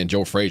like bringing in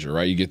Joe Frazier,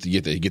 right? You get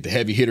the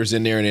heavy hitters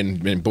in there,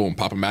 and then boom,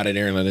 pop them out of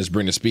there, and let us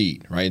bring the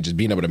speed, right? And just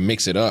being able to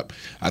mix it up,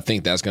 I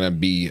think that's going to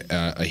be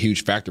a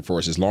huge factor for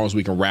us. As long as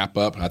we can wrap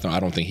up, I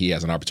don't think he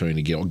has an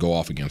opportunity to go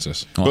off against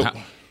us.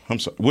 I'm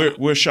sorry.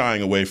 We're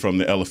shying away from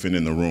the elephant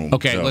in the room.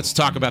 Okay, let's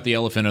talk about the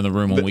elephant in the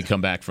room when we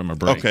come back from a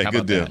break. Okay,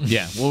 good deal. That?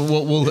 Yeah,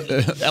 we'll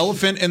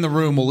elephant in the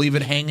room. We'll leave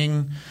it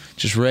hanging,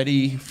 just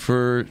ready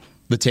for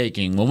the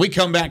taking when we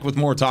come back with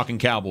more Talking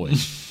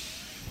Cowboys.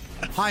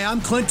 Hi, I'm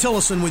Clint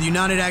Tillison with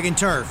United Ag and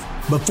Turf.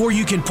 Before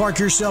you can park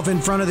yourself in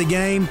front of the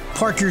game,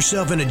 park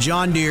yourself in a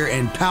John Deere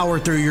and power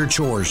through your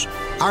chores.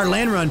 Our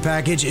Land Run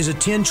package is a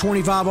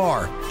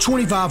 1025R,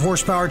 25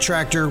 horsepower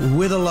tractor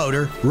with a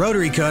loader,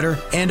 rotary cutter,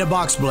 and a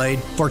box blade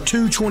for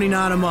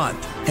 $229 a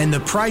month. And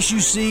the price you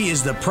see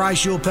is the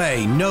price you'll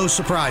pay. No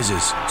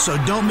surprises. So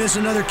don't miss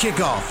another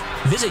kickoff.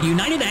 Visit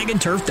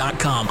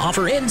UnitedAgAndTurf.com.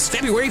 Offer ends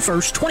February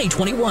 1st,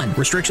 2021.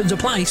 Restrictions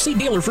apply. See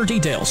dealer for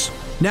details.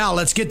 Now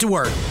let's get to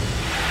work.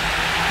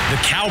 The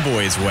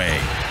Cowboys way,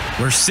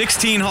 where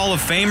 16 Hall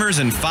of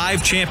Famers and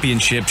 5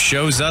 championships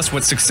shows us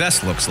what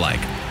success looks like.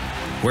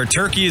 Where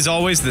turkey is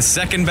always the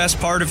second best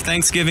part of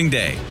Thanksgiving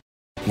Day.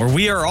 Where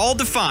we are all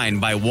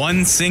defined by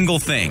one single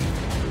thing,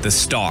 the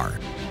star.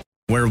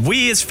 Where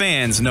we as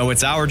fans know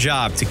it's our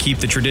job to keep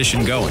the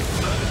tradition going.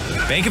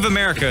 Bank of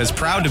America is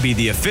proud to be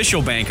the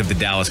official bank of the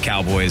Dallas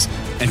Cowboys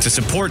and to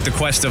support the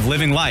quest of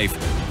living life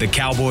the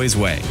Cowboys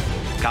way.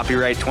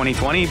 Copyright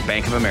 2020,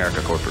 Bank of America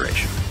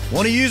Corporation.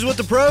 Want to use what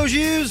the pros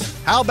use?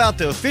 How about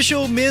the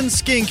official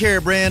men's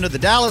skincare brand of the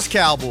Dallas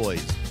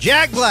Cowboys,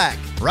 Jack Black?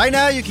 Right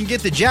now you can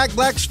get the Jack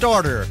Black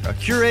Starter, a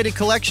curated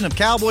collection of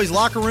Cowboys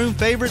locker room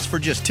favorites for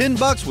just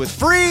 $10 with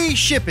free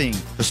shipping.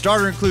 The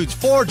starter includes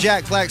 4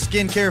 Jack Black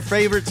skincare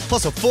favorites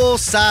plus a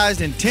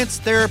full-sized intense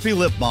therapy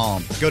lip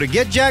balm. Go to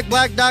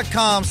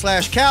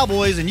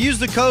getjackblack.com/Cowboys and use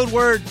the code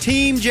word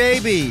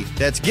TEAMJB.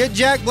 That's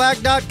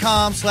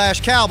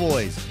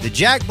getjackblack.com/Cowboys. The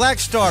Jack Black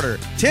Starter,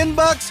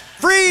 $10,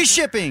 free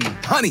shipping.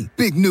 Honey,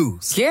 big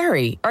news.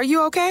 Gary, are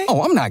you okay?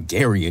 Oh, I'm not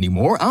Gary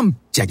anymore. I'm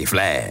Jackie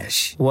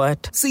Flash.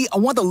 What? See, I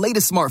want the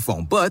latest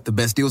smartphone, but the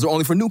best deals are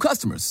only for new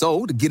customers.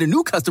 So, to get a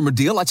new customer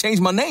deal, I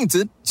changed my name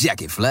to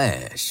Jackie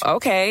Flash.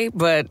 Okay,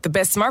 but the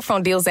best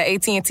smartphone deals at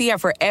AT&T are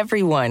for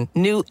everyone,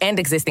 new and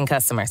existing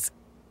customers.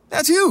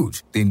 That's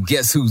huge. Then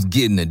guess who's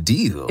getting a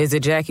deal? Is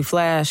it Jackie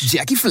Flash?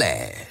 Jackie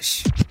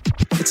Flash.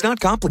 It's not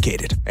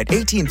complicated. At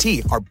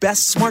AT&T, our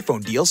best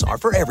smartphone deals are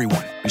for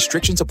everyone.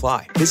 Restrictions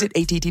apply. Visit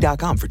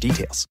att.com for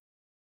details.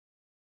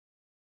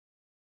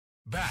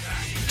 Back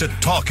to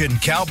Talking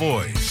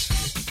Cowboys.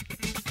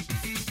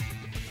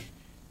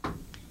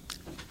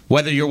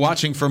 Whether you're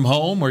watching from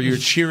home or you're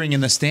cheering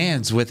in the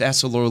stands with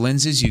Essilor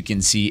lenses, you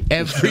can see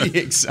every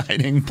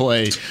exciting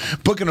play.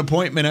 Book an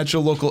appointment at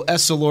your local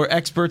Essilor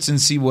experts and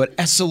see what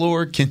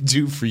Essilor can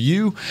do for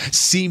you.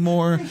 See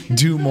more,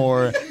 do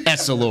more.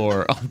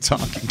 Essilor on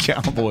Talking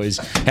Cowboys.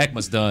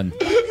 Heckma's done.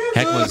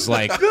 Heckma's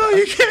like, no,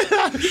 you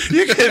cannot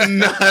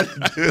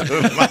do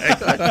it,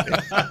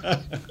 Mike.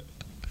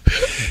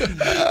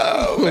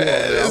 Oh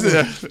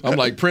man, I'm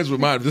like Prince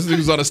with mine. If this thing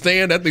was on a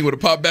stand, that thing would have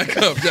popped back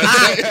up.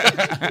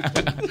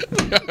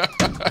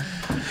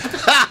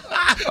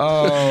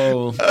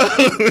 Oh,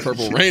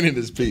 Purple Rain in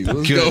this piece.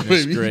 Let's goodness go,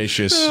 baby.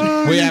 gracious.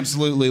 We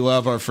absolutely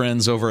love our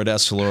friends over at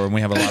Essilor, and we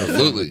have a lot of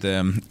fun with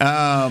them.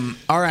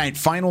 All right,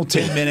 final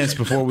 10 minutes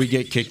before we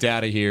get kicked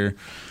out of here.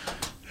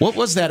 What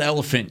was that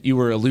elephant you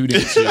were alluding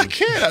to? I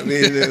can't. I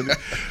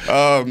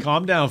mean,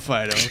 calm down,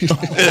 Fido.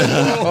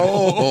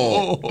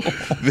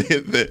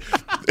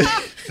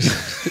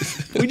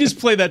 We just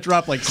played that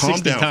drop like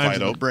 60 times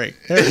in the break.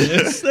 There it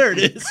is. There it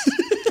is.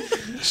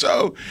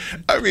 So,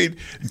 I mean,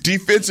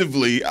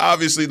 defensively,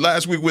 obviously,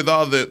 last week with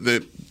all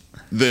the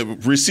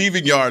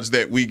receiving yards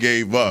that we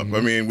gave up. I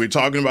mean, we're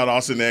talking about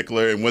Austin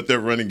Eckler and what their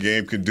running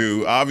game can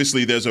do.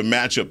 Obviously, there's a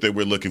matchup that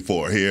we're looking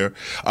for here.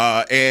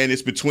 And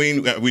it's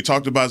between, we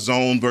talked about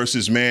zone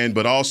versus man,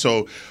 but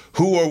also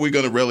who are we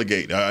going to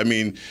relegate? I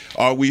mean,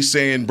 are we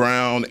saying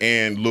Brown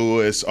and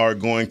Lewis are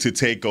going to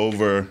take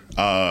over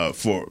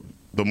for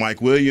the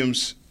Mike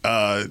Williams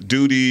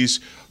duties,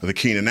 or the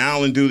Keenan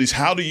Allen duties?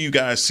 How do you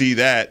guys see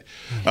that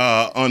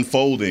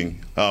unfolding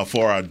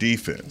for our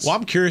defense? Well,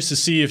 I'm curious to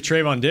see if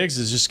Trayvon Diggs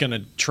is just going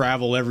to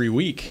travel every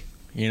week.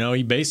 You know,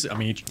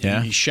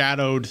 he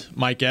shadowed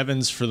Mike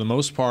Evans for the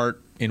most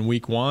part in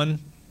week 1.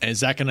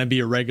 Is that going to be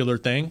a regular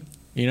thing?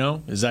 You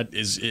know,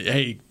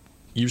 hey,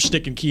 you're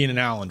sticking Keenan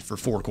Allen for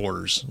 4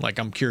 quarters. Like,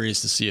 I'm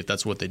curious to see if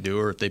that's what they do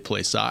or if they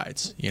play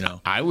sides. You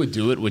know, I would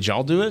do it. Would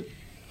y'all do it?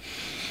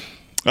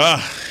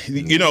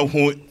 You know,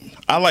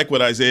 I like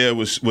what Isaiah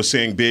was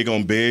saying, big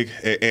on big,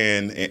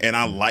 and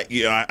I like,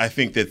 I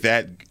think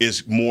that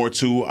is more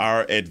to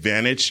our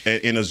advantage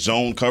in a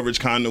zone coverage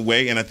kind of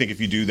way. And I think if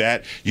you do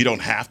that, you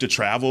don't have to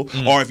travel,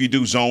 or if you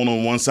do zone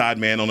on one side,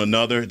 man on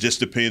another, it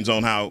just depends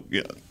on how.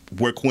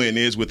 Where Quinn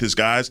is with his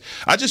guys.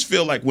 I just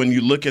feel like when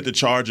you look at the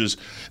Chargers,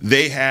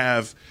 they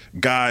have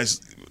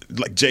guys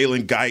like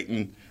Jalen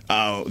Guyton,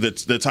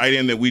 the tight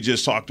end that we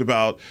just talked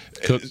about,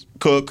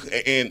 Cook,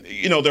 and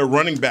their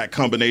running back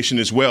combination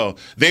as well.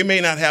 They may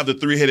not have the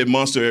 3-headed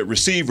monster at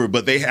receiver,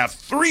 but they have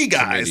 3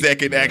 guys that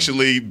can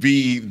actually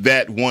be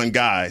that one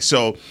guy.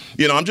 So,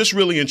 I'm just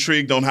really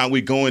intrigued on how we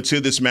go into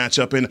this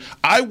matchup, and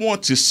I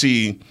want to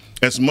see.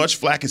 As much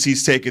flack as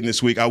he's taken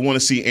this week, I want to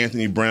see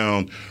Anthony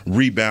Brown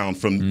rebound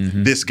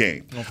from this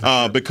game.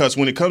 Because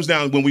when it comes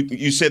down,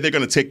 you said they're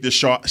going to take the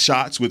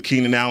shots with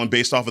Keenan Allen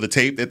based off of the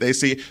tape that they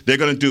see, they're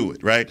going to do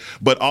it, right?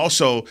 But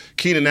also,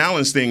 Keenan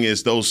Allen's thing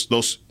is those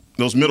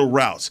middle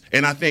routes.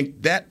 And I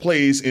think that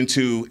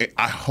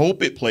I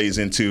hope it plays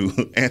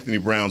into Anthony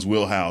Brown's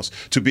wheelhouse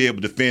to be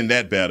able to defend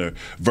that better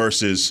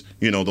versus,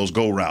 those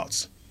go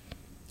routes.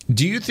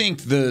 Do you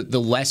think the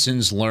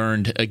lessons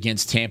learned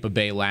against Tampa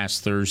Bay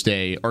last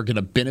Thursday are going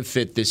to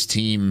benefit this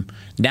team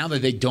now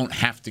that they don't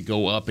have to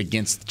go up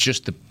against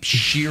just the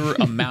sheer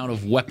amount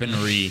of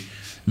weaponry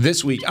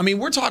this week? I mean,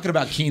 we're talking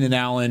about Keenan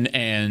Allen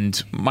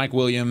and Mike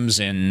Williams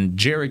and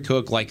Jared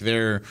Cook like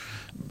they're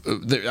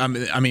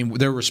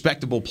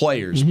respectable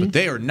players, but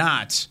they are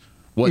not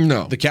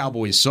what the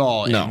Cowboys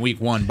saw in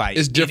Week 1 by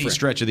any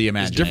stretch of the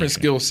imagination. It's different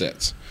skill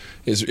sets.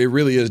 It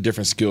really is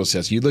different skill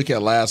sets. You look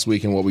at last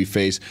week and what we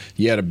faced,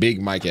 you had a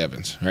big Mike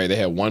Evans, right? They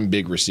had one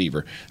big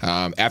receiver.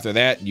 After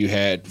that, you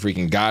had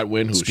freaking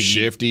Godwin, who's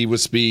shifty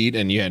with speed,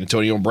 and you had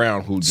Antonio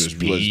Brown, who just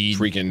was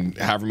freaking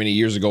however many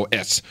years ago,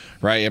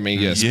 right? I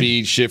mean,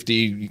 speed,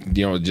 shifty,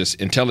 just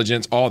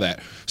intelligence, all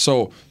that.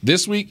 So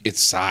this week,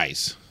 it's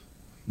size.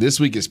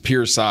 This week is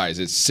pure size.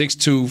 It's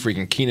 6'2",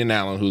 freaking Keenan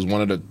Allen, who's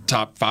one of the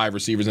top 5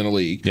 receivers in the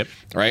league. Yep.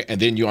 Right? And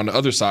then you on the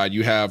other side,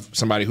 you have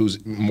somebody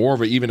who's more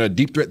of even a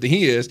deep threat than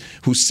he is,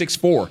 who's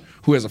 6'4",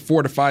 who has a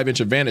 4 to 5 inch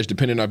advantage,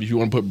 depending on if you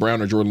want to put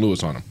Brown or Jordan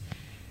Lewis on him.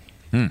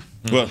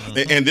 Well,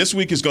 and this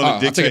week is going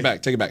to dictate.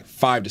 Take it back.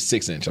 5 to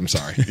 6 inch. I'm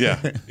sorry.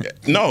 Yeah.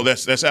 No,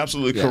 that's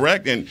absolutely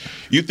correct. And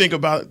you think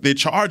about the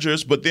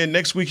Chargers, but then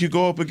next week you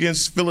go up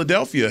against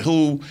Philadelphia,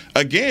 who,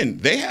 again,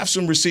 they have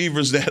some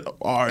receivers that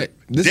are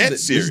dead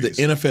serious. This is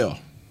the NFL.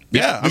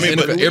 Yeah, I mean,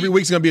 but every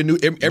week's going to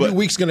be every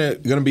week's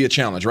going to be a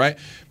challenge, right?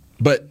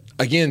 But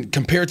again,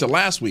 compared to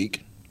last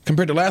week,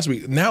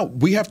 now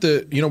we have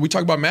to, we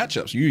talk about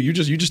matchups. You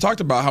just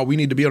talked about how we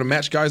need to be able to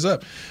match guys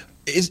up.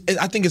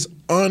 I think it's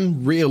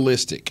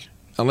unrealistic.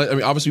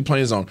 Obviously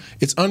playing zone.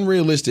 It's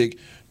unrealistic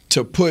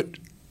to put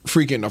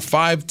freaking a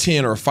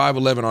 5'10" or a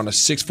 5'11" on a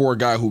 6'4"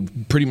 guy who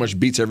pretty much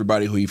beats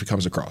everybody who he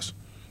comes across.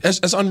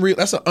 That's unreal.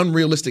 That's an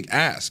unrealistic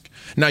ask.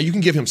 Now you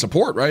can give him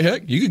support, right?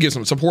 Heck, you could give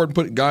some support and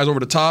put guys over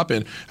the top.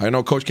 And I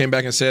know Coach came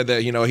back and said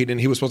that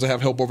he was supposed to have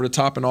help over the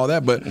top and all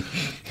that. But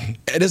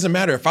it doesn't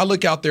matter. If I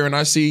look out there and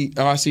I see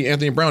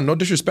Anthony Brown, no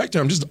disrespect to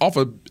him, just off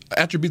of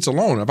attributes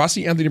alone. If I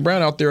see Anthony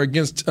Brown out there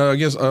against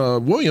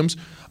Williams,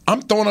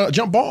 I'm throwing a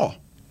jump ball.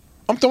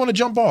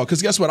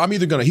 Because guess what?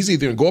 He's either going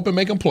to go up and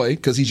make him play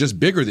because he's just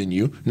bigger than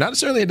you. Not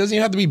necessarily, it doesn't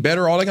even have to be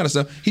better, all that kind of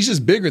stuff. He's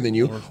just bigger than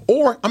you.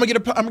 Or I'm going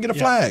to get a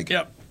flag.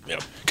 Yep.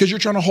 Because you're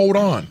trying to hold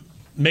on.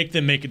 Make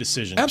them make a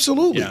decision.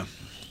 Absolutely.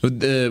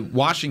 Yeah.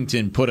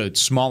 Washington put a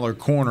smaller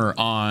corner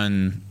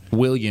on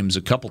Williams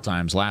a couple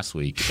times last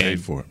week.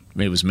 Paid for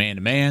it. It was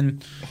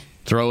man-to-man.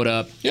 Throw it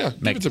up,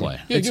 make a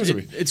play.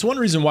 It's one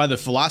reason why the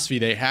philosophy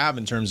they have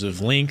in terms of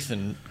length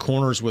and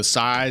corners with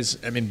size.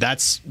 I mean,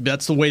 that's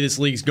the way this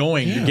league's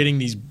going. Yeah. You're getting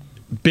these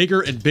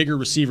bigger and bigger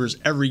receivers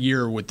every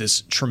year with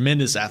this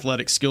tremendous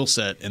athletic skill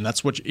set, and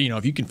that's what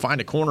if you can find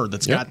a corner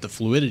that's got the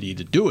fluidity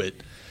to do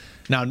it.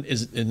 Now,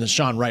 is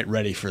Nahshon Wright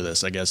ready for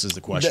this? I guess is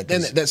the question.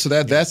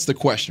 That's the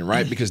question,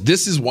 right? Because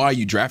this is why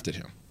you drafted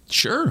him.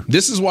 Sure.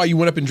 This is why you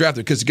went up and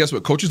drafted. Because guess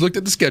what? Coaches looked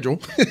at the schedule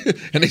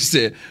and they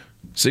said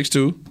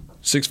 6'2",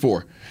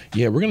 6'4".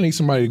 Yeah, we're gonna need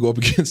somebody to go up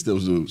against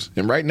those dudes.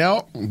 And right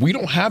now, we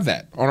don't have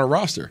that on our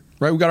roster.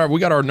 Right? We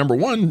got our number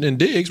one in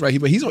Diggs, right?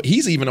 But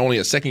he's even only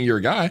a second-year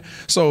guy.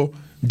 So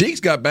Diggs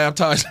got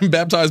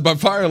baptized by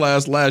fire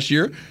last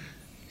year.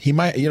 He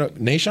might,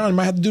 Nahshon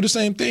might have to do the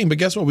same thing. But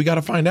guess what? We got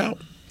to find out.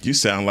 You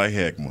sound like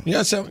Heckman.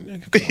 Yeah,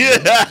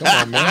 come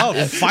on, man.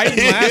 Oh, fighting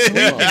last week,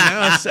 and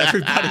now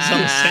everybody's on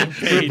the same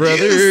page.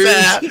 Brothers,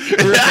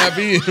 we're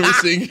happy and we're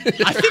singing.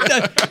 I think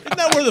isn't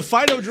that where the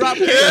Fido drop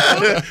came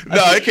from?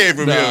 No, it came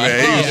from him,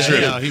 man. He was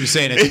tripping. He was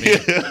saying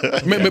it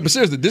to me. But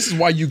seriously, this is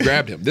why you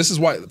grabbed him. This is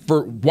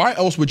why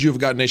else would you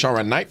have gotten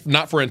Nahshon Wright?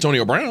 Not for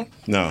Antonio Brown.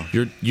 No.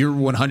 You're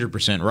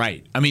 100%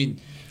 right. I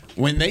mean,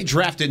 when they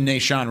drafted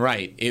Nahshon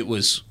Wright, it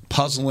was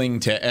puzzling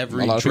to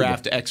every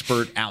draft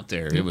expert out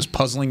there. It was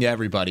puzzling to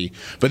everybody.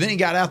 But then he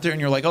got out there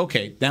and you're like,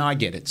 okay, now I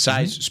get it.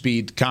 Size,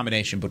 speed,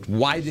 combination. But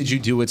why did you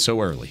do it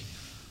so early?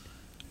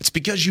 It's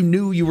because you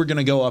knew you were going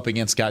to go up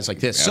against guys like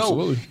this.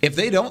 Absolutely. So if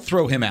they don't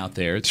throw him out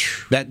there,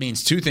 that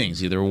means two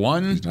things. Either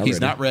one,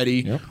 he's not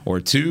ready, yep. or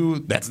two,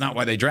 that's not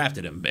why they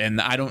drafted him. And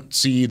I don't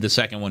see the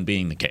second one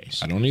being the case.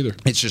 I don't either.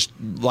 It's just,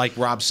 like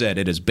Rob said,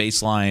 it is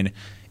baseline.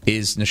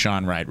 Is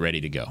Nahshon Wright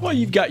ready to go? Well,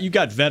 you've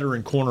got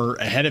veteran corner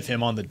ahead of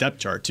him on the depth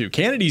chart too.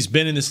 Kennedy's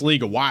been in this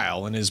league a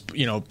while and has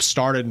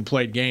started and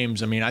played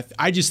games. I mean,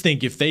 I just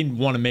think if they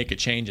want to make a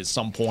change at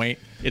some point,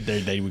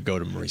 they would go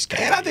to Maurice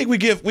Kennedy. And I think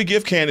we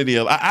give Kennedy.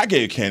 I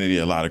gave Kennedy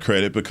a lot of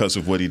credit because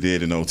of what he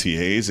did in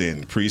OTAs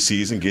and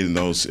preseason, getting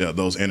those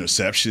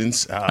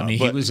interceptions.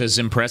 He was as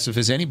impressive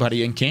as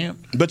anybody in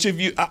camp. But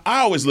I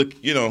always look,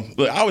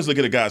 I always look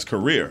at a guy's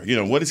career.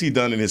 What has he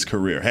done in his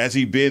career? Has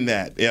he been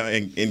that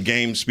in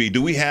game speed?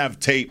 Do we have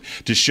tape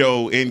to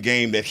show in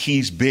game that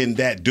he's been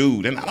that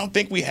dude? And I don't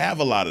think we have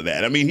a lot of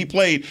that. I mean, he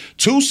played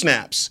 2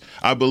 snaps,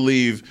 I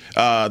believe,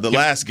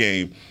 last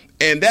game.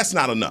 And that's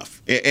not enough,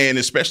 and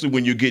especially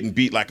when you're getting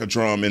beat like a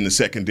drum in the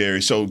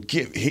secondary. So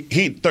he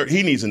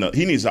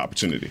needs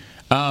opportunity.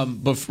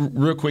 But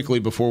real quickly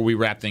before we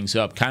wrap things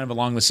up, kind of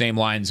along the same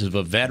lines of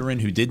a veteran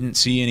who didn't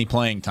see any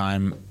playing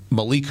time,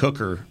 Malik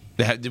Hooker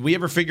Did we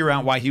ever figure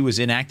out why he was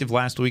inactive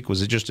last week?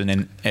 Was it just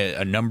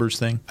a numbers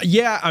thing?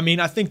 Yeah, I mean,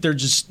 I think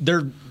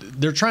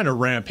they're trying to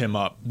ramp him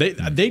up.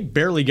 They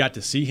barely got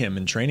to see him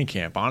in training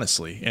camp,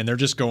 honestly, and they're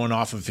just going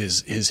off of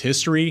his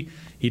history.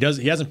 He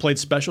hasn't played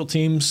special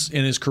teams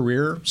in his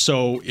career,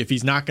 so if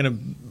he's not going to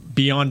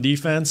be on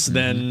defense,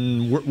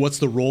 then what's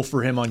the role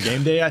for him on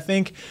game day, I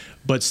think.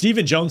 But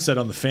Stephen Jones said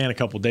on The Fan a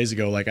couple of days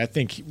ago, like, I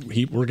think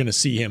we're going to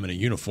see him in a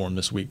uniform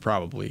this week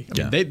probably.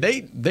 I mean,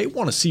 they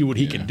want to see what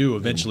he can do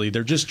eventually.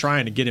 They're just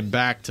trying to get him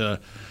back to,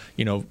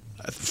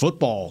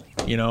 football.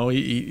 He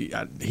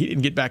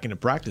didn't get back into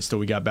practice till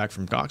we got back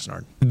from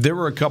Oxnard. There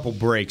were a couple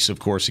breaks, of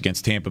course,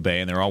 against Tampa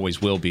Bay, and there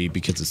always will be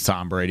because it's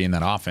Tom Brady in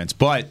that offense.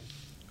 But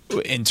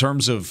in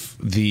terms of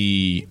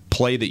the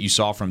play that you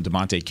saw from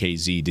DeMonte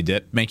KZ, did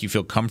that make you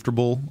feel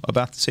comfortable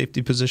about the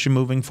safety position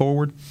moving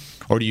forward?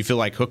 Or do you feel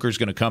like Hooker's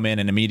going to come in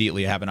and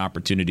immediately have an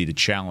opportunity to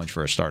challenge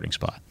for a starting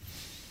spot?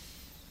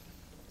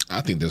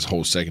 I think this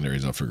whole secondary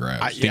is up for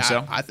grabs. Think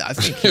so? I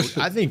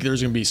think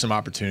there's going to be some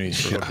opportunities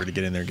for Hooker to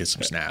get in there and get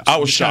some snaps. I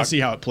was shocked to see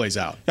how it plays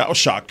out. I was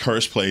shocked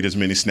Kearse played as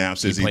many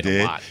snaps as he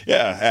did. A lot.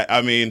 Yeah,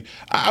 I mean,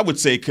 I would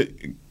say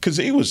because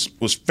he was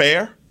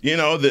fair.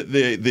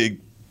 The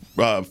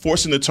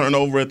forcing the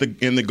turnover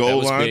in the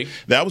goal line.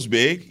 That was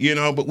big,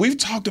 But we've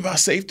talked about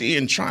safety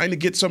and trying to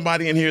get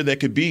somebody in here that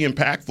could be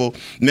impactful.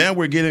 Now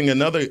we're getting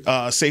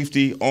another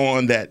safety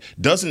on that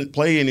doesn't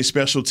play any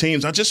special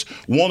teams. I just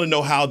want to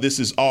know how this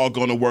is all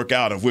going to work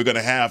out. If we're going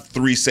to have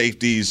three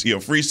safeties,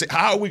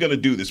 how are we going to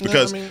do this?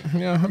 Because you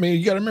got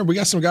to remember we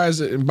got some guys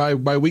that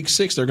by week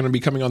 6 they're going to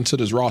be coming onto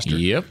this roster.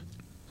 Yep.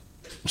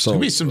 So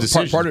be some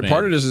decisions,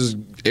 part of this is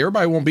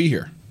everybody won't be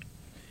here.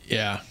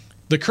 Yeah.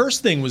 The Kearse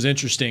thing was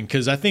interesting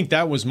because I think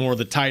that was more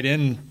the tight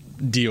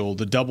end deal,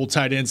 the double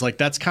tight ends. Like,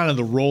 that's kind of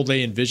the role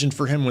they envisioned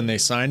for him when they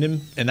signed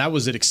him. And that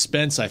was at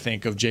expense, I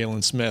think, of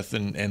Jalen Smith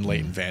and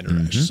Leighton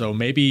Vander Esch. So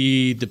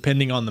maybe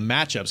depending on the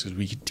matchups, because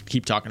we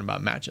keep talking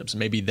about matchups,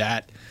 maybe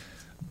that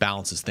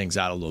balances things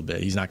out a little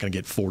bit. He's not going to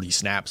get 40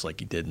 snaps like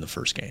he did in the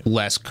first game.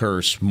 Less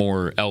Kearse,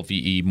 more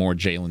LVE, more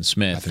Jalen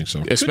Smith. I think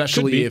so.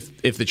 Especially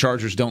if the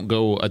Chargers don't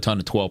go a ton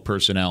of 12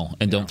 personnel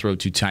and don't throw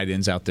 2 tight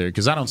ends out there,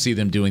 because I don't see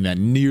them doing that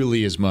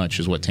nearly as much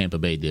as what Tampa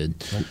Bay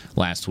did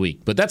last week.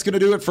 But that's going to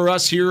do it for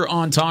us here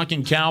on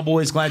Talking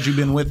Cowboys. Glad you've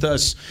been with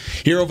us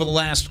here over the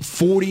last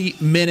 40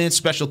 minutes.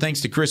 Special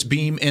thanks to Chris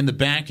Beam in the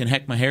back and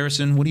Heckma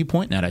Harrison. What are you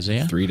pointing at,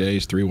 Isaiah? 3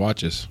 days, 3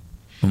 watches.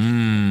 What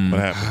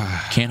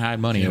happened? Can't hide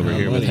money over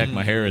here with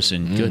Heckma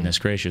Harrison. Goodness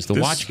gracious. The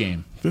watch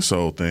game. This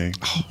old thing.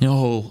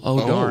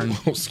 Darn.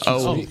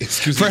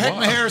 Excuse for me.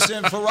 Heckma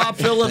Harrison, for Rob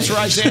Phillips, for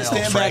Isaiah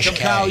Stanback, and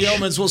Kyle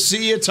Yeomans, we'll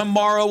see you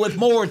tomorrow with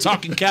more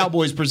Talking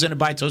Cowboys presented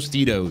by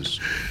Tostitos.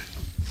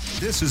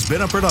 This has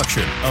been a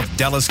production of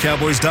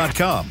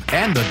DallasCowboys.com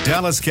and the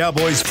Dallas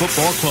Cowboys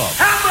Football Club.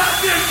 How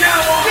about this,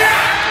 Cowboys?